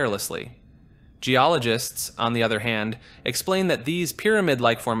energy wirelessly. Geologists, on the other hand, explain that these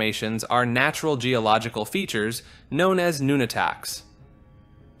pyramid-like formations are natural geological features known as nunataks.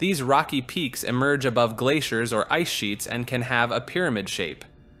 These rocky peaks emerge above glaciers or ice sheets and can have a pyramid shape.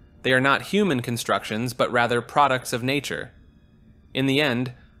 They are not human constructions, but rather products of nature. In the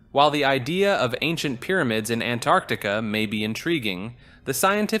end, while the idea of ancient pyramids in Antarctica may be intriguing, the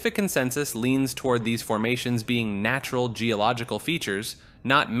scientific consensus leans toward these formations being natural geological features,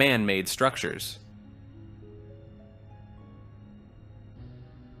 not man-made structures.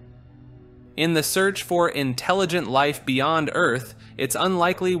 In the search for intelligent life beyond Earth, it's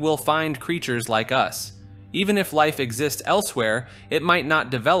unlikely we'll find creatures like us. Even if life exists elsewhere, it might not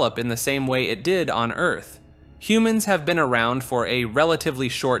develop in the same way it did on Earth. Humans have been around for a relatively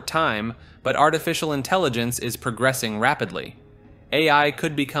short time, but artificial intelligence is progressing rapidly. AI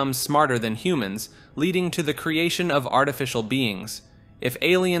could become smarter than humans, leading to the creation of artificial beings. If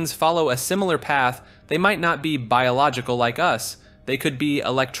aliens follow a similar path, they might not be biological like us. They could be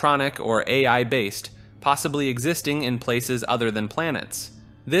electronic or AI-based, possibly existing in places other than planets.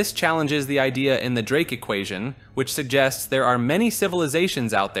 This challenges the idea in the Drake equation, which suggests there are many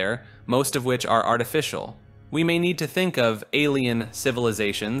civilizations out there, most of which are artificial. We may need to think of alien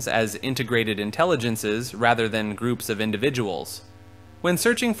civilizations as integrated intelligences rather than groups of individuals. When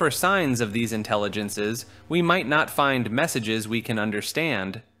searching for signs of these intelligences, we might not find messages we can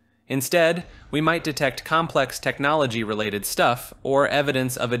understand. Instead, we might detect complex technology-related stuff, or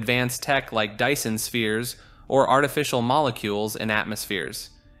evidence of advanced tech like Dyson spheres, or artificial molecules in atmospheres.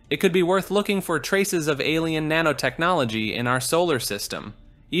 It could be worth looking for traces of alien nanotechnology in our solar system.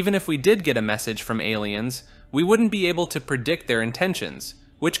 Even if we did get a message from aliens, we wouldn't be able to predict their intentions,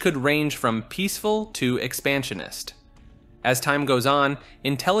 which could range from peaceful to expansionist. As time goes on,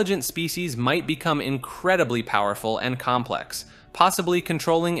 intelligent species might become incredibly powerful and complex, possibly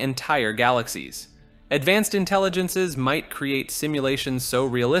controlling entire galaxies. Advanced intelligences might create simulations so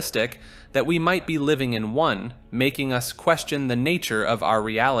realistic that we might be living in one, making us question the nature of our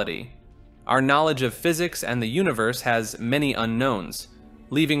reality. Our knowledge of physics and the universe has many unknowns,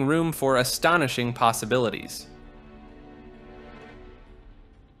 leaving room for astonishing possibilities.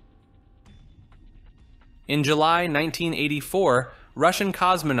 In July 1984, Russian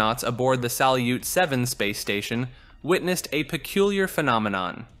cosmonauts aboard the Salyut 7 space station witnessed a peculiar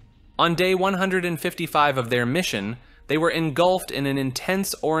phenomenon. On day 155 of their mission, they were engulfed in an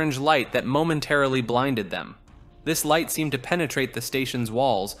intense orange light that momentarily blinded them. This light seemed to penetrate the station's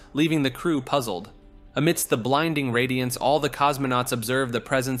walls, leaving the crew puzzled. Amidst the blinding radiance, all the cosmonauts observed the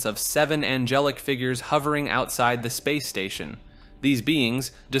presence of 7 angelic figures hovering outside the space station. These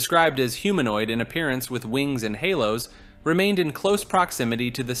beings, described as humanoid in appearance with wings and halos, remained in close proximity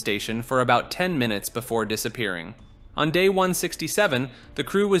to the station for about 10 minutes before disappearing. On day 167, the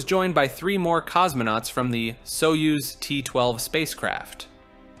crew was joined by 3 more cosmonauts from the Soyuz T-12 spacecraft.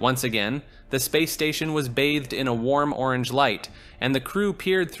 Once again, the space station was bathed in a warm orange light, and the crew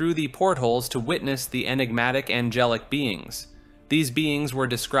peered through the portholes to witness the enigmatic angelic beings. These beings were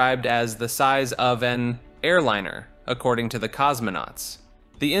described as the size of an airliner, according to the cosmonauts.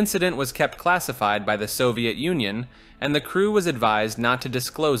 The incident was kept classified by the Soviet Union, and the crew was advised not to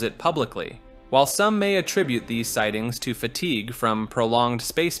disclose it publicly. While some may attribute these sightings to fatigue from prolonged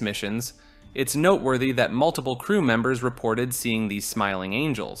space missions, it's noteworthy that multiple crew members reported seeing these smiling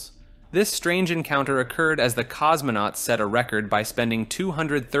angels. This strange encounter occurred as the cosmonauts set a record by spending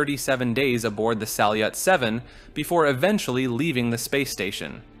 237 days aboard the Salyut 7 before eventually leaving the space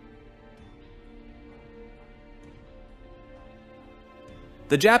station.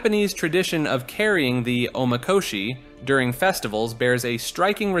 The Japanese tradition of carrying the omakoshi during festivals bears a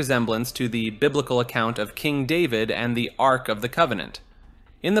striking resemblance to the biblical account of King David and the Ark of the Covenant.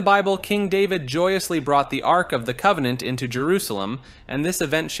 In the Bible, King David joyously brought the Ark of the Covenant into Jerusalem, and this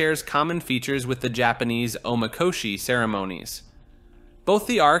event shares common features with the Japanese omakoshi ceremonies. Both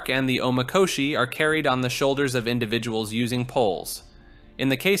the Ark and the omakoshi are carried on the shoulders of individuals using poles. In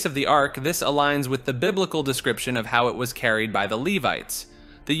the case of the Ark, this aligns with the biblical description of how it was carried by the Levites.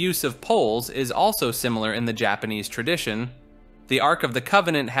 The use of poles is also similar in the Japanese tradition. The Ark of the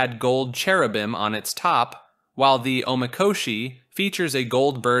Covenant had gold cherubim on its top, while the omakoshi features a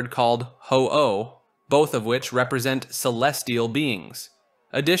gold bird called Ho-Oh, both of which represent celestial beings.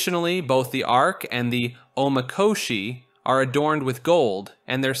 Additionally, both the Ark and the omakoshi are adorned with gold,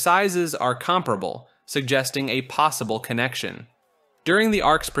 and their sizes are comparable, suggesting a possible connection. During the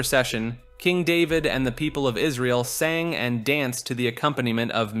Ark's procession, King David and the people of Israel sang and danced to the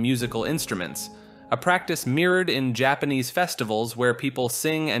accompaniment of musical instruments, a practice mirrored in Japanese festivals where people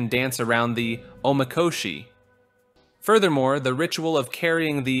sing and dance around the omakoshi. Furthermore, the ritual of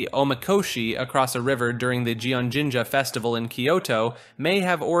carrying the omakoshi across a river during the Gionjinja festival in Kyoto may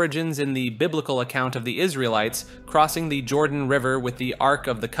have origins in the biblical account of the Israelites crossing the Jordan River with the Ark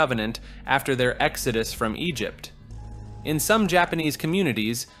of the Covenant after their exodus from Egypt. In some Japanese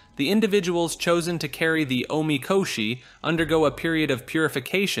communities, the individuals chosen to carry the omikoshi undergo a period of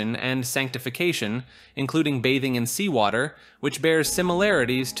purification and sanctification, including bathing in seawater, which bears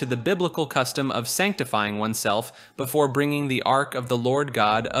similarities to the biblical custom of sanctifying oneself before bringing the Ark of the Lord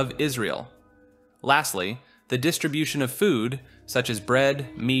God of Israel. Lastly, the distribution of food, such as bread,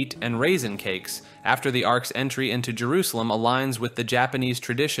 meat, and raisin cakes, after the Ark's entry into Jerusalem aligns with the Japanese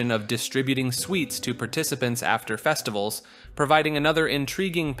tradition of distributing sweets to participants after festivals, providing another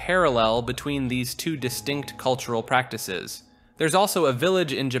intriguing parallel between these two distinct cultural practices. There's also a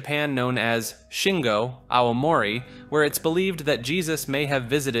village in Japan known as Shingo, Aomori, where it's believed that Jesus may have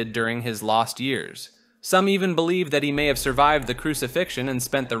visited during his lost years. Some even believe that he may have survived the crucifixion and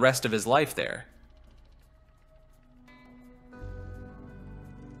spent the rest of his life there.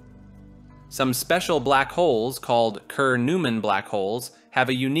 Some special black holes, called Kerr-Newman black holes, have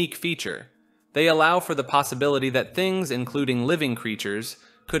a unique feature. They allow for the possibility that things, including living creatures,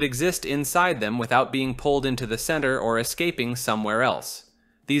 could exist inside them without being pulled into the center or escaping somewhere else.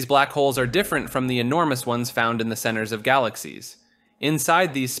 These black holes are different from the enormous ones found in the centers of galaxies.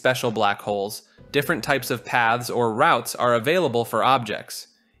 Inside these special black holes, different types of paths or routes are available for objects.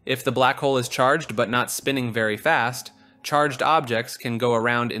 If the black hole is charged but not spinning very fast, charged objects can go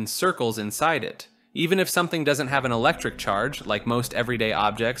around in circles inside it. Even if something doesn't have an electric charge, like most everyday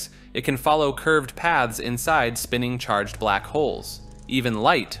objects, it can follow curved paths inside spinning charged black holes. Even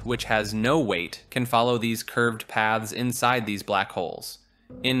light, which has no weight, can follow these curved paths inside these black holes.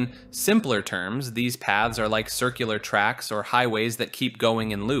 In simpler terms, these paths are like circular tracks or highways that keep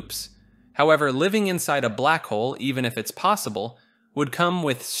going in loops. However, living inside a black hole, even if it's possible, would come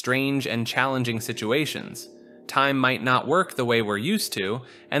with strange and challenging situations. Time might not work the way we're used to,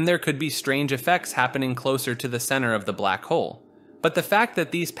 and there could be strange effects happening closer to the center of the black hole. But the fact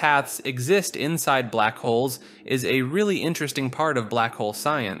that these paths exist inside black holes is a really interesting part of black hole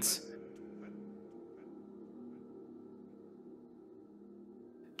science.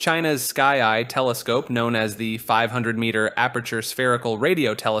 China's Sky-Eye telescope, known as the 500-meter Aperture Spherical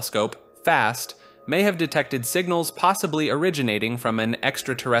Radio Telescope, FAST, may have detected signals possibly originating from an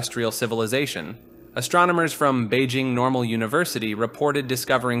extraterrestrial civilization. Astronomers from Beijing Normal University reported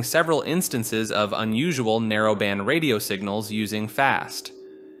discovering several instances of unusual narrowband radio signals using FAST.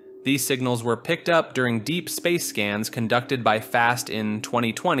 These signals were picked up during deep space scans conducted by FAST in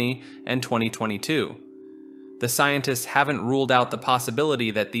 2020 and 2022. The scientists haven't ruled out the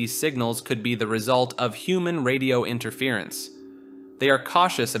possibility that these signals could be the result of human radio interference. They are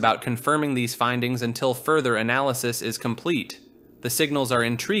cautious about confirming these findings until further analysis is complete. The signals are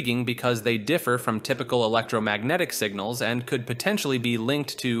intriguing because they differ from typical electromagnetic signals and could potentially be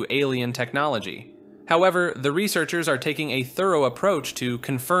linked to alien technology. However, the researchers are taking a thorough approach to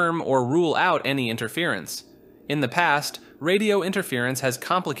confirm or rule out any interference. In the past, radio interference has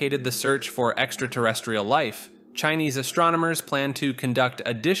complicated the search for extraterrestrial life. Chinese astronomers plan to conduct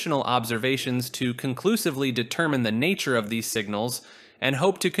additional observations to conclusively determine the nature of these signals and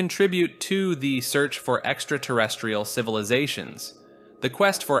hope to contribute to the search for extraterrestrial civilizations. The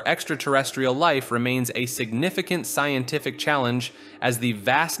quest for extraterrestrial life remains a significant scientific challenge as the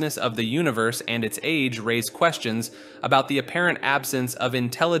vastness of the universe and its age raise questions about the apparent absence of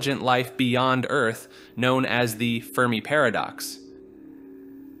intelligent life beyond Earth, known as the Fermi paradox.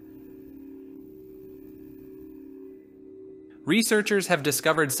 Researchers have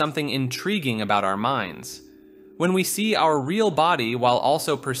discovered something intriguing about our minds. When we see our real body while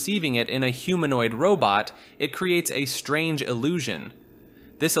also perceiving it in a humanoid robot, it creates a strange illusion.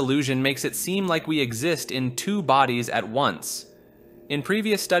 This illusion makes it seem like we exist in two bodies at once. In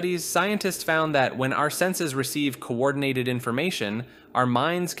previous studies, scientists found that when our senses receive coordinated information, our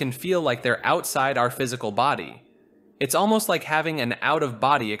minds can feel like they're outside our physical body. It's almost like having an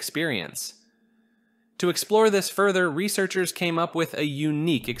out-of-body experience. To explore this further, researchers came up with a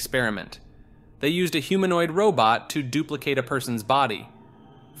unique experiment. They used a humanoid robot to duplicate a person's body.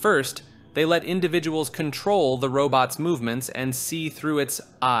 First, they let individuals control the robot's movements and see through its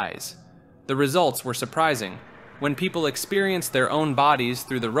eyes. The results were surprising. When people experienced their own bodies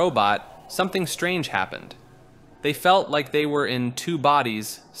through the robot, something strange happened. They felt like they were in two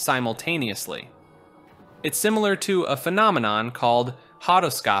bodies simultaneously. It's similar to a phenomenon called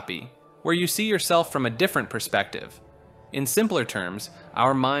hodoscopy, where you see yourself from a different perspective. In simpler terms,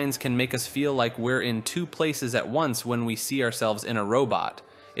 our minds can make us feel like we're in two places at once when we see ourselves in a robot.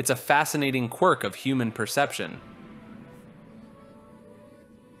 It's a fascinating quirk of human perception.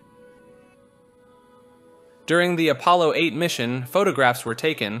 During the Apollo 8 mission, photographs were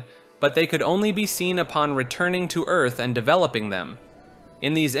taken, but they could only be seen upon returning to Earth and developing them.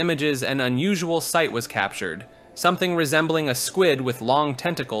 In these images, an unusual sight was captured, something resembling a squid with long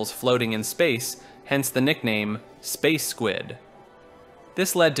tentacles floating in space, hence the nickname space squid.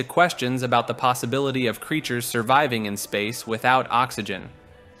 This led to questions about the possibility of creatures surviving in space without oxygen.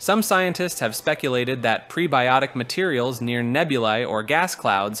 Some scientists have speculated that prebiotic materials near nebulae or gas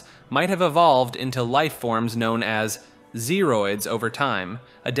clouds might have evolved into life forms known as xeroids over time,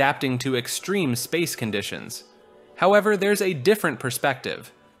 adapting to extreme space conditions. However, there's a different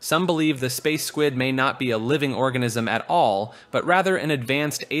perspective. Some believe the space squid may not be a living organism at all, but rather an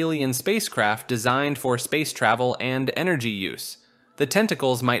advanced alien spacecraft designed for space travel and energy use. The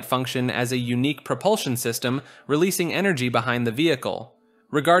tentacles might function as a unique propulsion system, releasing energy behind the vehicle.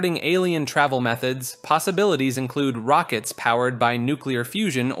 Regarding alien travel methods, possibilities include rockets powered by nuclear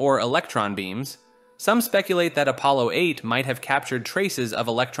fusion or electron beams. Some speculate that Apollo 8 might have captured traces of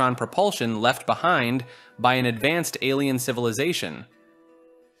electron propulsion left behind by an advanced alien civilization.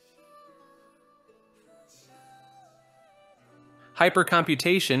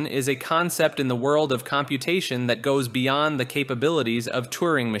 Hypercomputation is a concept in the world of computation that goes beyond the capabilities of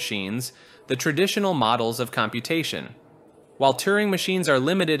Turing machines, the traditional models of computation. While Turing machines are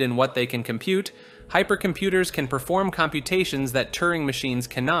limited in what they can compute, hypercomputers can perform computations that Turing machines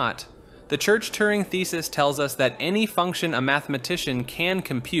cannot. The Church-Turing thesis tells us that any function a mathematician can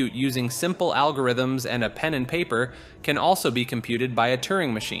compute using simple algorithms and a pen and paper can also be computed by a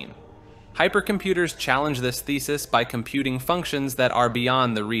Turing machine. Hypercomputers challenge this thesis by computing functions that are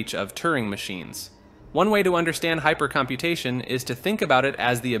beyond the reach of Turing machines. One way to understand hypercomputation is to think about it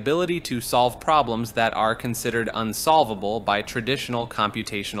as the ability to solve problems that are considered unsolvable by traditional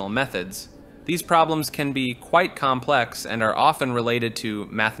computational methods. These problems can be quite complex and are often related to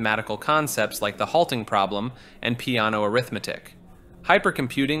mathematical concepts like the halting problem and Peano arithmetic.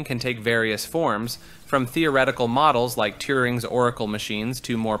 Hypercomputing can take various forms, from theoretical models like Turing's Oracle machines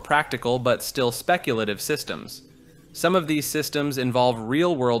to more practical but still speculative systems. Some of these systems involve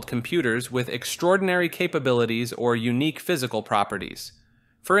real-world computers with extraordinary capabilities or unique physical properties.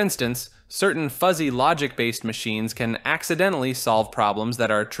 For instance, certain fuzzy logic-based machines can accidentally solve problems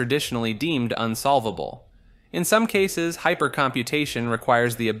that are traditionally deemed unsolvable. In some cases, hypercomputation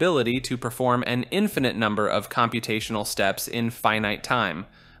requires the ability to perform an infinite number of computational steps in finite time,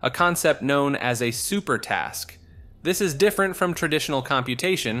 a concept known as a supertask. This is different from traditional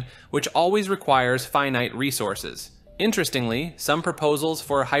computation, which always requires finite resources. Interestingly, some proposals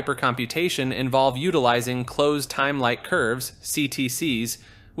for hypercomputation involve utilizing closed time-like curves, CTCs,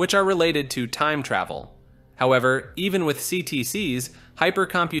 which are related to time travel. However, even with CTCs,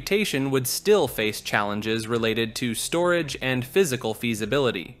 hypercomputation would still face challenges related to storage and physical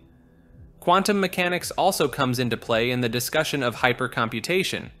feasibility. Quantum mechanics also comes into play in the discussion of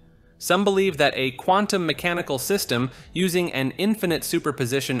hypercomputation. Some believe that a quantum mechanical system using an infinite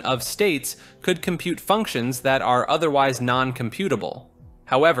superposition of states could compute functions that are otherwise non-computable.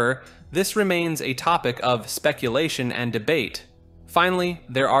 However, this remains a topic of speculation and debate. Finally,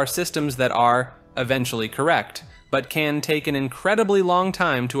 there are systems that are eventually correct, but can take an incredibly long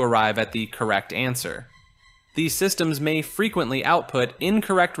time to arrive at the correct answer. These systems may frequently output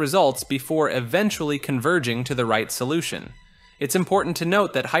incorrect results before eventually converging to the right solution. It's important to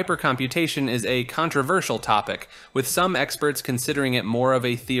note that hypercomputation is a controversial topic, with some experts considering it more of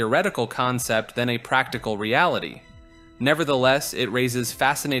a theoretical concept than a practical reality. Nevertheless, it raises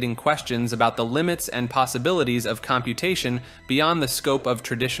fascinating questions about the limits and possibilities of computation beyond the scope of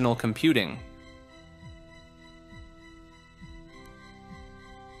traditional computing.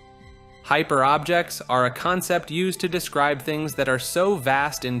 Hyperobjects are a concept used to describe things that are so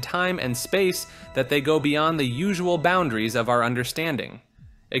vast in time and space that they go beyond the usual boundaries of our understanding.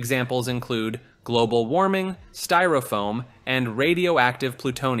 Examples include global warming, styrofoam, and radioactive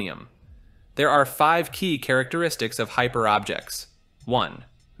plutonium. There are 5 key characteristics of hyperobjects. 1.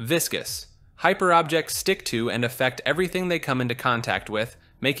 Viscous. Hyperobjects stick to and affect everything they come into contact with,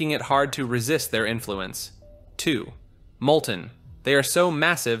 making it hard to resist their influence. 2. Molten. They are so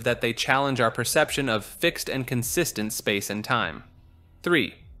massive that they challenge our perception of fixed and consistent space and time.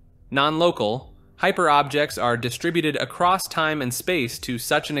 3. Non-local. Hyperobjects are distributed across time and space to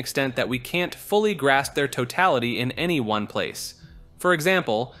such an extent that we can't fully grasp their totality in any one place. For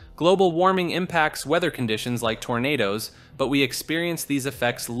example, global warming impacts weather conditions like tornadoes, but we experience these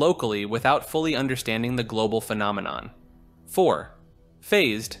effects locally without fully understanding the global phenomenon. 4.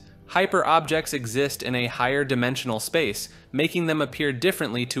 Phased. Hyperobjects exist in a higher dimensional space, making them appear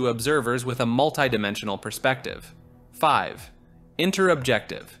differently to observers with a multidimensional perspective. 5.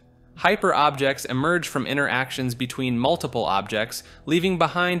 Interobjective. Hyperobjects emerge from interactions between multiple objects, leaving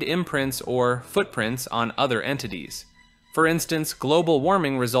behind imprints or footprints on other entities. For instance, global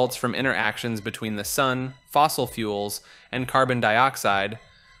warming results from interactions between the sun, fossil fuels, and carbon dioxide,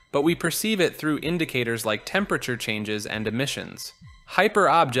 but we perceive it through indicators like temperature changes and emissions.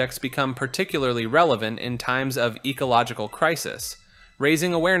 Hyperobjects become particularly relevant in times of ecological crisis,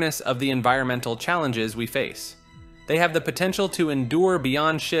 raising awareness of the environmental challenges we face. They have the potential to endure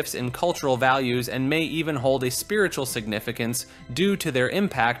beyond shifts in cultural values and may even hold a spiritual significance due to their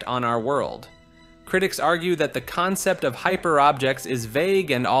impact on our world. Critics argue that the concept of hyperobjects is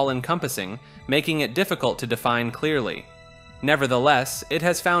vague and all-encompassing, making it difficult to define clearly. Nevertheless, it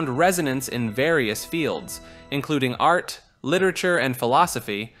has found resonance in various fields, including art, literature, and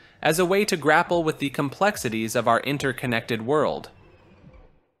philosophy, as a way to grapple with the complexities of our interconnected world.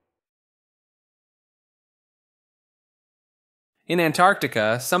 In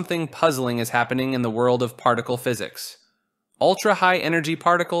Antarctica, something puzzling is happening in the world of particle physics. Ultra-high energy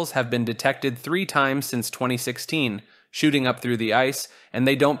particles have been detected 3 times since 2016, shooting up through the ice, and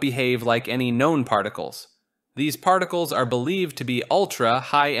they don't behave like any known particles. These particles are believed to be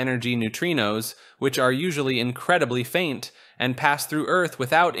ultra-high energy neutrinos, which are usually incredibly faint and pass through Earth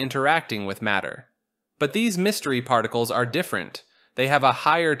without interacting with matter. But these mystery particles are different. They have a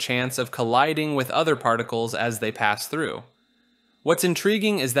higher chance of colliding with other particles as they pass through. What's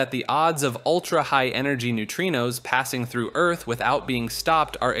intriguing is that the odds of ultra-high energy neutrinos passing through Earth without being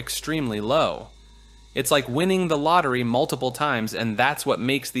stopped are extremely low. It's like winning the lottery multiple times, and that's what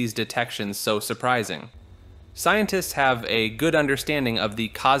makes these detections so surprising. Scientists have a good understanding of the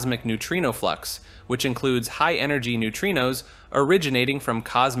cosmic neutrino flux, which includes high-energy neutrinos originating from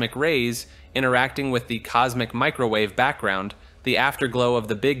cosmic rays interacting with the cosmic microwave background, the afterglow of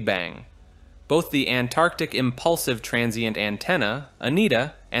the Big Bang. Both the Antarctic Impulsive Transient Antenna,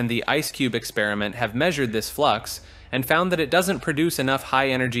 ANITA, and the IceCube experiment have measured this flux and found that it doesn't produce enough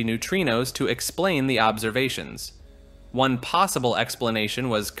high-energy neutrinos to explain the observations. One possible explanation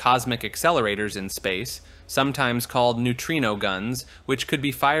was cosmic accelerators in space, sometimes called neutrino guns, which could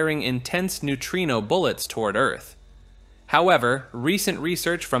be firing intense neutrino bullets toward Earth. However, recent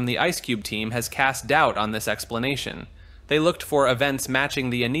research from the IceCube team has cast doubt on this explanation. They looked for events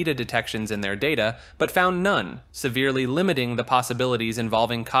matching the ANITA detections in their data, but found none, severely limiting the possibilities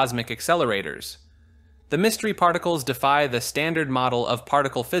involving cosmic accelerators. The mystery particles defy the standard model of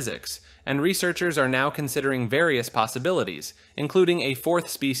particle physics, and researchers are now considering various possibilities, including a 4th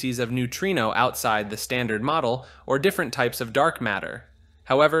species of neutrino outside the standard model or different types of dark matter.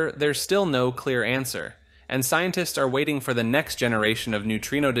 However, there's still no clear answer, and scientists are waiting for the next generation of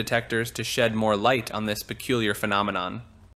neutrino detectors to shed more light on this peculiar phenomenon.